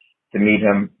trip to meet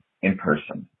him in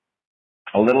person.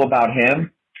 A little about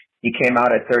him. He came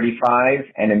out at 35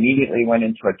 and immediately went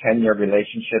into a 10-year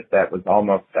relationship that was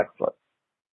almost sexless.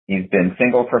 He's been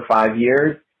single for 5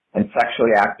 years and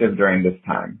sexually active during this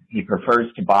time. He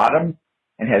prefers to bottom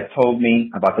and has told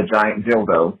me about the giant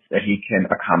dildo that he can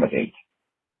accommodate.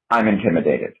 I'm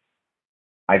intimidated.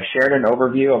 I've shared an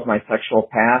overview of my sexual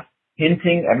past,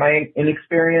 hinting at my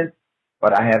inexperience,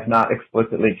 but I have not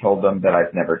explicitly told them that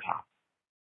I've never topped.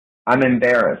 I'm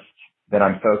embarrassed that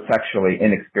I'm so sexually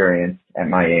inexperienced at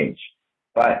my age,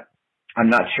 but I'm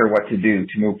not sure what to do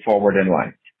to move forward in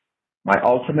life. My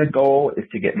ultimate goal is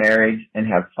to get married and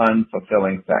have fun,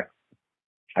 fulfilling sex.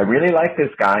 I really like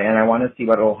this guy, and I want to see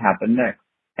what will happen next.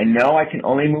 I know I can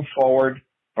only move forward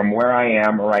from where I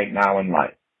am right now in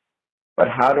life. But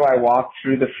how do I walk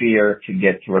through the fear to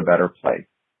get to a better place?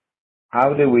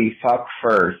 How do we fuck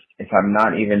first if I'm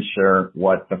not even sure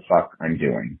what the fuck I'm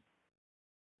doing?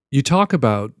 You talk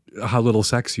about how little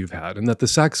sex you've had, and that the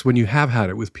sex, when you have had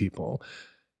it with people,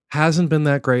 hasn't been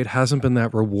that great, hasn't been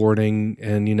that rewarding,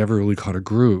 and you never really caught a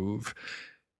groove.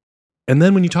 And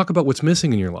then when you talk about what's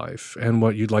missing in your life and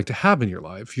what you'd like to have in your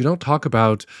life, you don't talk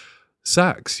about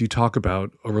sex. You talk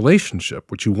about a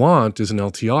relationship. What you want is an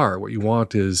LTR. What you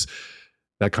want is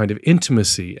that kind of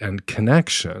intimacy and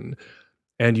connection.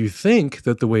 And you think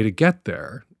that the way to get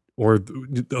there or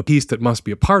a piece that must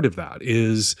be a part of that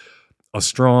is a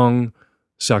strong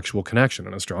sexual connection.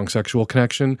 And a strong sexual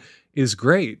connection is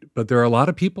great, but there are a lot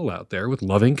of people out there with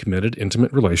loving, committed,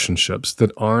 intimate relationships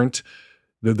that aren't,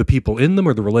 the people in them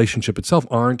or the relationship itself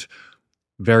aren't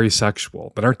very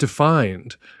sexual, that aren't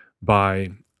defined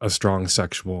by a strong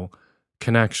sexual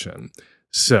connection.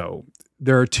 So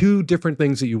there are two different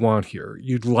things that you want here.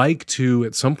 You'd like to,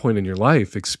 at some point in your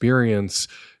life, experience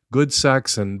good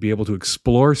sex and be able to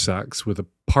explore sex with a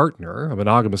partner, a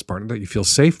monogamous partner that you feel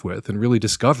safe with, and really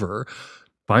discover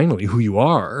finally who you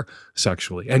are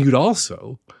sexually. And you'd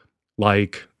also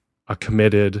like a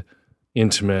committed,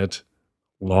 intimate,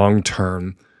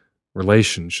 long-term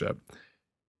relationship.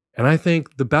 And I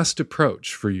think the best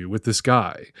approach for you with this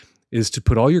guy is to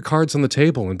put all your cards on the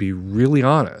table and be really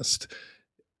honest.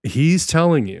 He's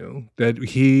telling you that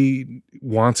he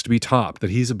wants to be top, that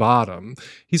he's a bottom.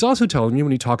 He's also telling you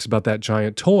when he talks about that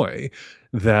giant toy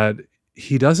that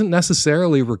he doesn't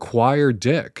necessarily require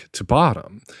dick to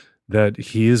bottom, that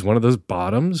he is one of those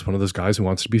bottoms, one of those guys who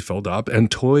wants to be filled up, and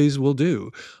toys will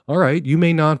do. All right, you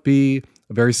may not be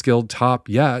a very skilled top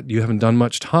yet. You haven't done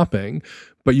much topping,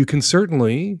 but you can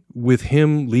certainly, with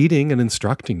him leading and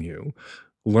instructing you,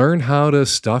 learn how to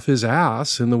stuff his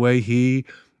ass in the way he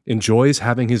enjoys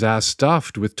having his ass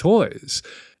stuffed with toys.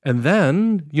 And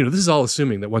then, this is all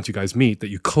assuming that once you guys meet, that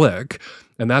you click.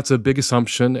 And that's a big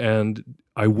assumption. And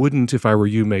I wouldn't, if I were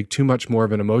you, make too much more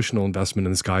of an emotional investment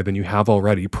in this guy than you have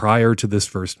already prior to this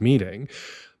first meeting.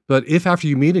 But if after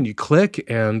you meet and you click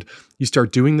and you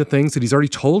start doing the things that he's already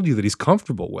told you that he's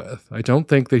comfortable with, I don't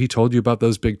think that he told you about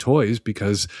those big toys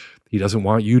because he doesn't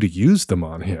want you to use them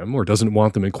on him or doesn't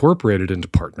want them incorporated into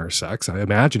partner sex. I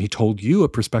imagine he told you, a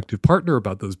prospective partner,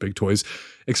 about those big toys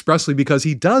expressly because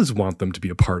he does want them to be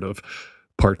a part of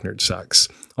partnered sex.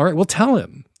 All right, well, tell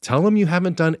him. Tell him you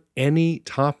haven't done any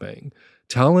topping.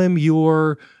 Tell him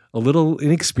you're a little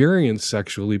inexperienced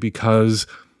sexually because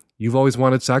you've always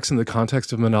wanted sex in the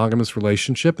context of a monogamous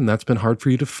relationship, and that's been hard for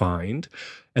you to find,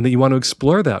 and that you want to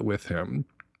explore that with him.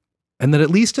 And that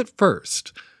at least at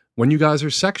first, when you guys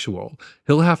are sexual,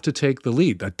 he'll have to take the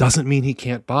lead. That doesn't mean he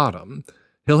can't bottom.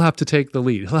 He'll have to take the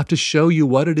lead. He'll have to show you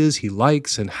what it is he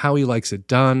likes and how he likes it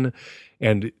done.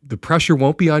 And the pressure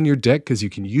won't be on your dick because you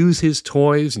can use his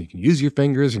toys and you can use your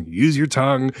fingers and you use your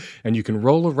tongue and you can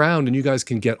roll around and you guys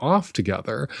can get off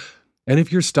together. And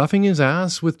if you're stuffing his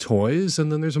ass with toys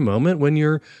and then there's a moment when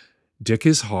your dick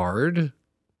is hard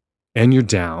and you're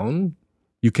down,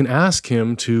 you can ask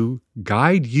him to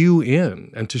guide you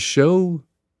in and to show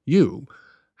you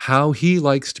how he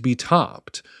likes to be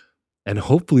topped. And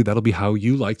hopefully that'll be how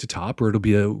you like to top, or it'll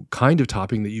be a kind of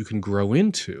topping that you can grow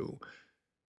into.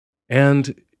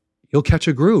 And you'll catch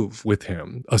a groove with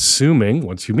him, assuming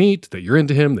once you meet that you're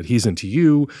into him, that he's into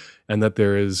you, and that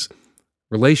there is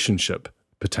relationship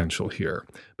potential here.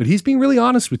 But he's being really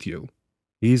honest with you.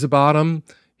 He's a bottom.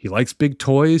 He likes big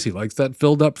toys. He likes that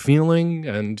filled up feeling,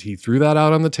 and he threw that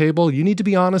out on the table. You need to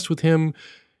be honest with him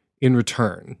in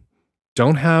return.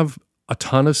 Don't have a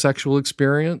ton of sexual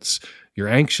experience. You're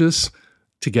anxious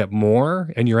to get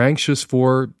more, and you're anxious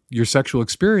for your sexual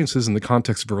experiences in the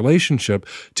context of a relationship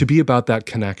to be about that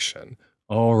connection.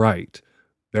 All right.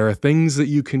 There are things that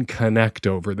you can connect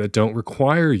over that don't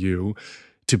require you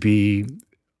to be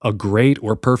a great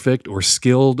or perfect or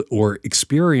skilled or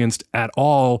experienced at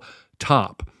all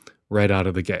top right out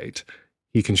of the gate.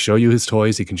 He can show you his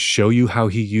toys. He can show you how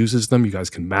he uses them. You guys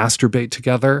can masturbate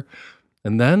together.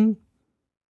 And then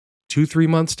 2-3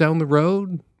 months down the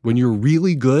road, when you're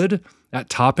really good at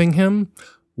topping him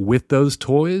with those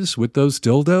toys, with those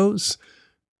dildos,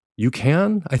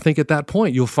 I think at that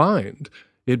point, you'll find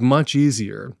it much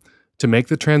easier to make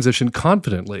the transition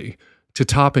confidently to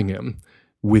topping him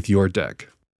with your dick.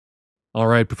 All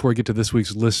right, before we get to this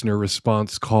week's listener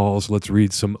response calls, let's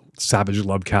read some Savage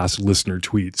Lovecast listener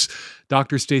tweets.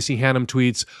 Dr. Stacey Hannum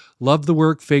tweets, "Love the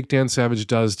work Fake Dan Savage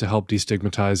does to help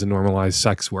destigmatize and normalize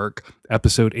sex work.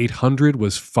 Episode 800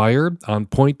 was fire, on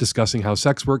point, discussing how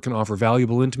sex work can offer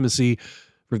valuable intimacy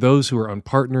for those who are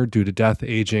unpartnered due to death,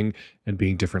 aging, and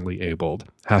being differently abled.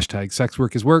 Hashtag sex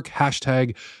work is work.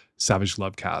 Hashtag Savage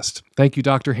Lovecast." Thank you,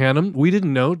 Dr. Hannum. We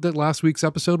didn't note that last week's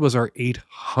episode was our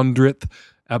 800th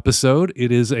episode.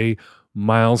 It is a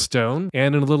milestone.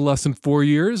 And in a little less than 4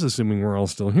 years, assuming we're all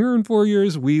still here in 4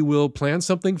 years, we will plan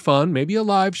something fun, maybe a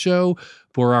live show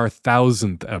for our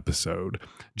 1000th episode.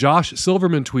 Josh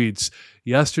Silverman tweets,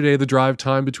 "Yesterday, the drive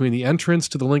time between the entrance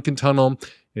to the Lincoln Tunnel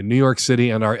in New York City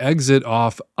and our exit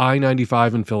off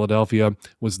I-95 in Philadelphia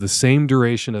was the same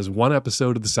duration as one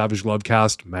episode of the Savage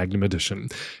Lovecast Magnum Edition.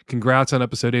 Congrats on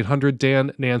episode 800,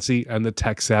 Dan, Nancy, and the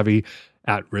tech-savvy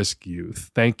at-risk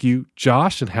youth. Thank you,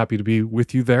 Josh, and happy to be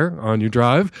with you there on your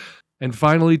drive. And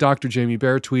finally, Dr. Jamie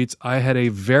Bear tweets, I had a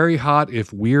very hot,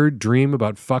 if weird, dream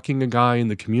about fucking a guy in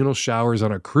the communal showers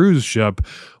on a cruise ship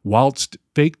whilst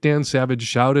fake Dan Savage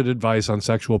shouted advice on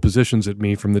sexual positions at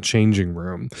me from the changing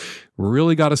room.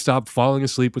 Really got to stop falling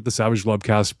asleep with the Savage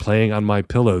Lovecast playing on my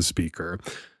pillow speaker.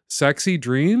 Sexy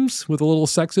dreams with a little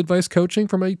sex advice coaching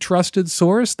from a trusted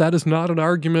source? That is not an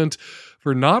argument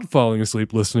for not falling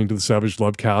asleep listening to the Savage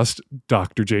Lovecast,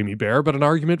 Dr. Jamie Bear, but an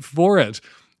argument for it.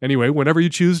 Anyway, whenever you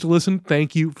choose to listen,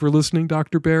 thank you for listening,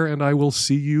 Dr. Bear, and I will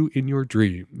see you in your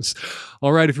dreams.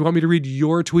 All right, if you want me to read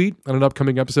your tweet on an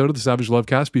upcoming episode of the Savage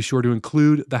Lovecast, be sure to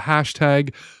include the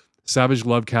hashtag Savage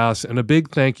Lovecast. And a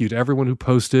big thank you to everyone who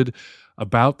posted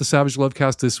about the Savage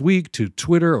Lovecast this week to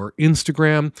Twitter or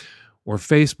Instagram or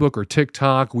Facebook or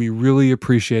TikTok. We really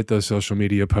appreciate those social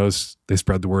media posts. They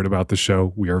spread the word about the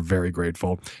show. We are very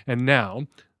grateful. And now,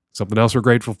 something else we're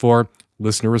grateful for,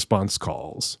 listener response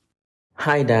calls.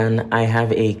 Hi, Dan. I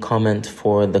have a comment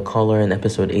for the caller in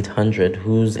episode 800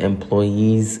 whose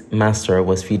employee's master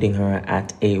was feeding her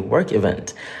at a work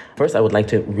event. First, I would like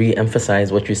to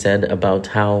re-emphasize what you said about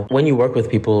how when you work with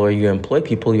people or you employ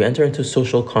people, you enter into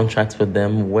social contracts with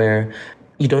them where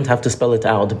you don't have to spell it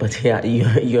out, but yeah,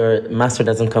 your master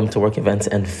doesn't come to work events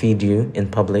and feed you in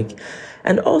public.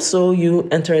 And also, you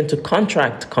enter into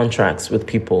contracts with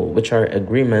people, which are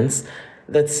agreements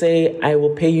that say, I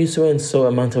will pay you so-and-so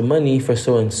amount of money for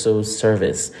so-and-so's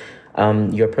service.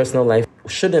 Your personal life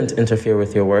shouldn't interfere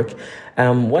with your work.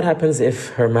 What happens if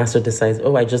her master decides,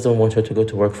 I just don't want her to go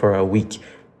to work for a week?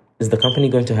 Is the company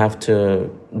going to have to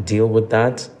deal with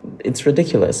that? It's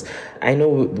ridiculous. I know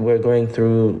we're going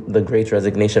through the great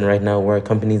resignation right now where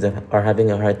companies are having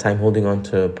a hard time holding on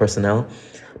to personnel,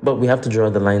 but we have to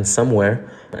draw the line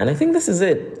somewhere. And I think this is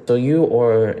it. So you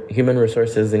or human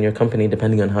resources in your company,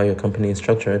 depending on how your company is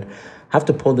structured, have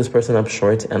to pull this person up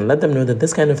short and let them know that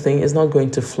this kind of thing is not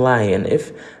going to fly. And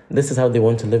if this is how they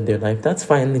want to live their life, that's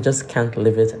fine. They just can't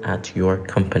live it at your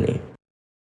company.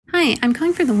 Hi, I'm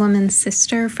calling for the woman's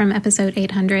sister from episode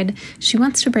 800. She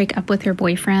wants to break up with her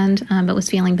boyfriend, but was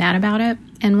feeling bad about it.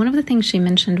 And one of the things she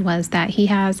mentioned was that he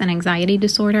has an anxiety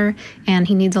disorder and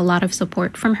he needs a lot of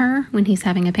support from her when he's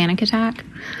having a panic attack.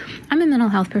 I'm a mental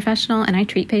health professional and I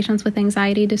treat patients with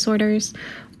anxiety disorders.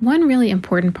 One really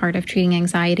important part of treating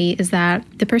anxiety is that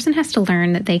the person has to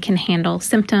learn that they can handle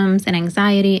symptoms and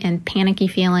anxiety and panicky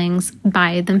feelings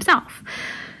by themselves.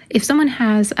 If someone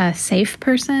has a safe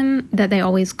person that they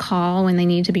always call when they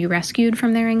need to be rescued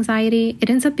from their anxiety, it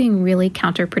ends up being really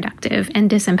counterproductive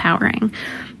and disempowering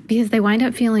because they wind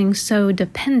up feeling so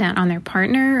dependent on their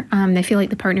partner. They feel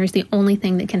like the partner is the only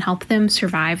thing that can help them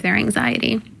survive their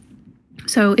anxiety.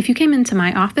 So if you came into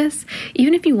my office,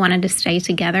 even if you wanted to stay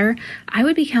together, I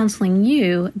would be counseling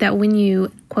you that when you,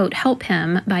 quote, help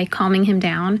him by calming him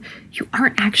down, you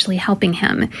aren't actually helping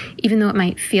him, even though it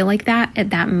might feel like that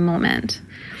at that moment.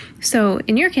 So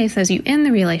in your case, as you end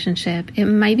the relationship, it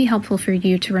might be helpful for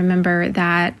you to remember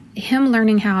that him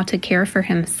learning how to care for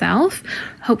himself,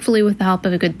 hopefully with the help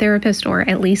of a good therapist or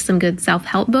at least some good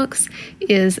self-help books,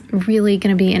 is really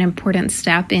going to be an important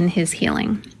step in his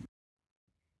healing.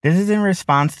 This is in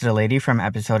response to the lady from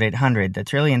episode 800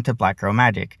 that's really into black girl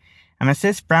magic. I'm a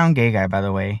cis brown gay guy, by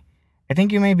the way. I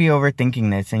think you may be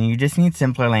overthinking this and you just need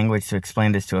simpler language to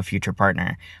explain this to a future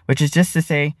partner, which is just to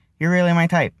say, you're really my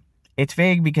type. It's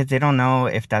vague because they don't know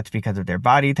if that's because of their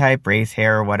body type, race,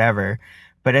 hair, or whatever.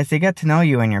 But as they get to know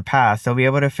you and your past, they'll be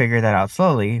able to figure that out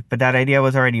slowly, but that idea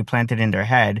was already planted in their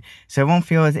head, so it won't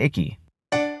feel as icky.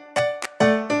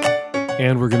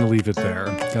 And we're going to leave it there.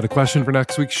 Got a question for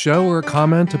next week's show or a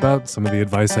comment about some of the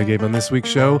advice I gave on this week's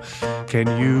show? Can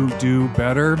you do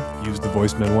better? Use the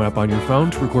voice memo app on your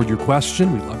phone to record your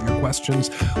question. We love your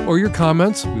questions or your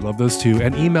comments. We love those too.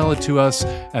 And email it to us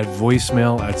at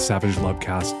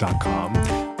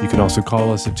voicemail@savagelovecast.com. You can also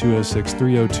call us at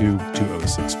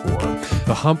 206-302-2064.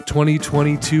 The Hump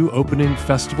 2022 opening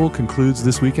festival concludes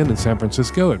this weekend in San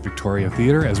Francisco at Victoria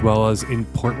Theater, as well as in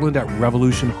Portland at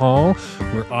Revolution Hall,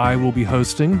 where I will be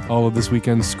hosting all of this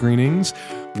weekend's screenings.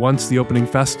 Once the opening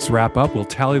fests wrap up, we'll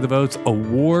tally the votes,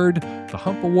 award the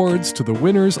Hump Awards to the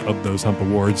winners of those Hump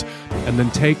Awards, and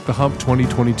then take the Hump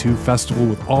 2022 festival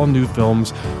with all new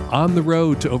films on the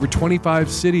road to over 25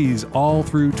 cities all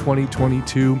through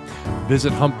 2022.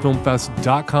 Visit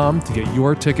humpfilmfest.com to get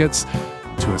your tickets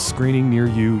to a screening near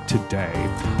you today.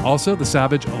 Also, the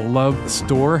Savage Love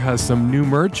store has some new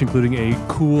merch, including a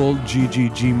cool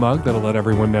GGG mug that'll let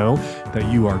everyone know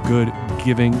that you are good,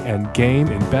 giving, and game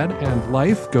in bed and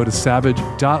life. Go to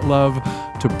savage.love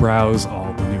to browse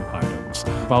all the new items.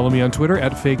 Follow me on Twitter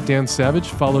at Fake Dan Savage.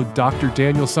 Follow Dr.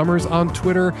 Daniel Summers on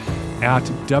Twitter at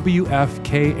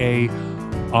WFKARS.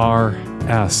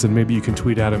 And maybe you can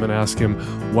tweet at him and ask him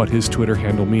what his Twitter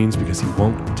handle means, because he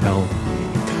won't tell me.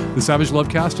 The Savage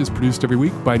Lovecast is produced every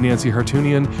week by Nancy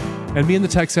Hartunian and me and the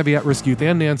tech-savvy at-risk youth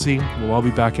and Nancy. We'll all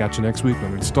be back at you next week on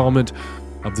an installment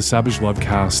of the Savage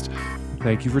Lovecast.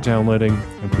 Thank you for downloading,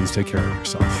 and please take care of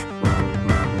yourself.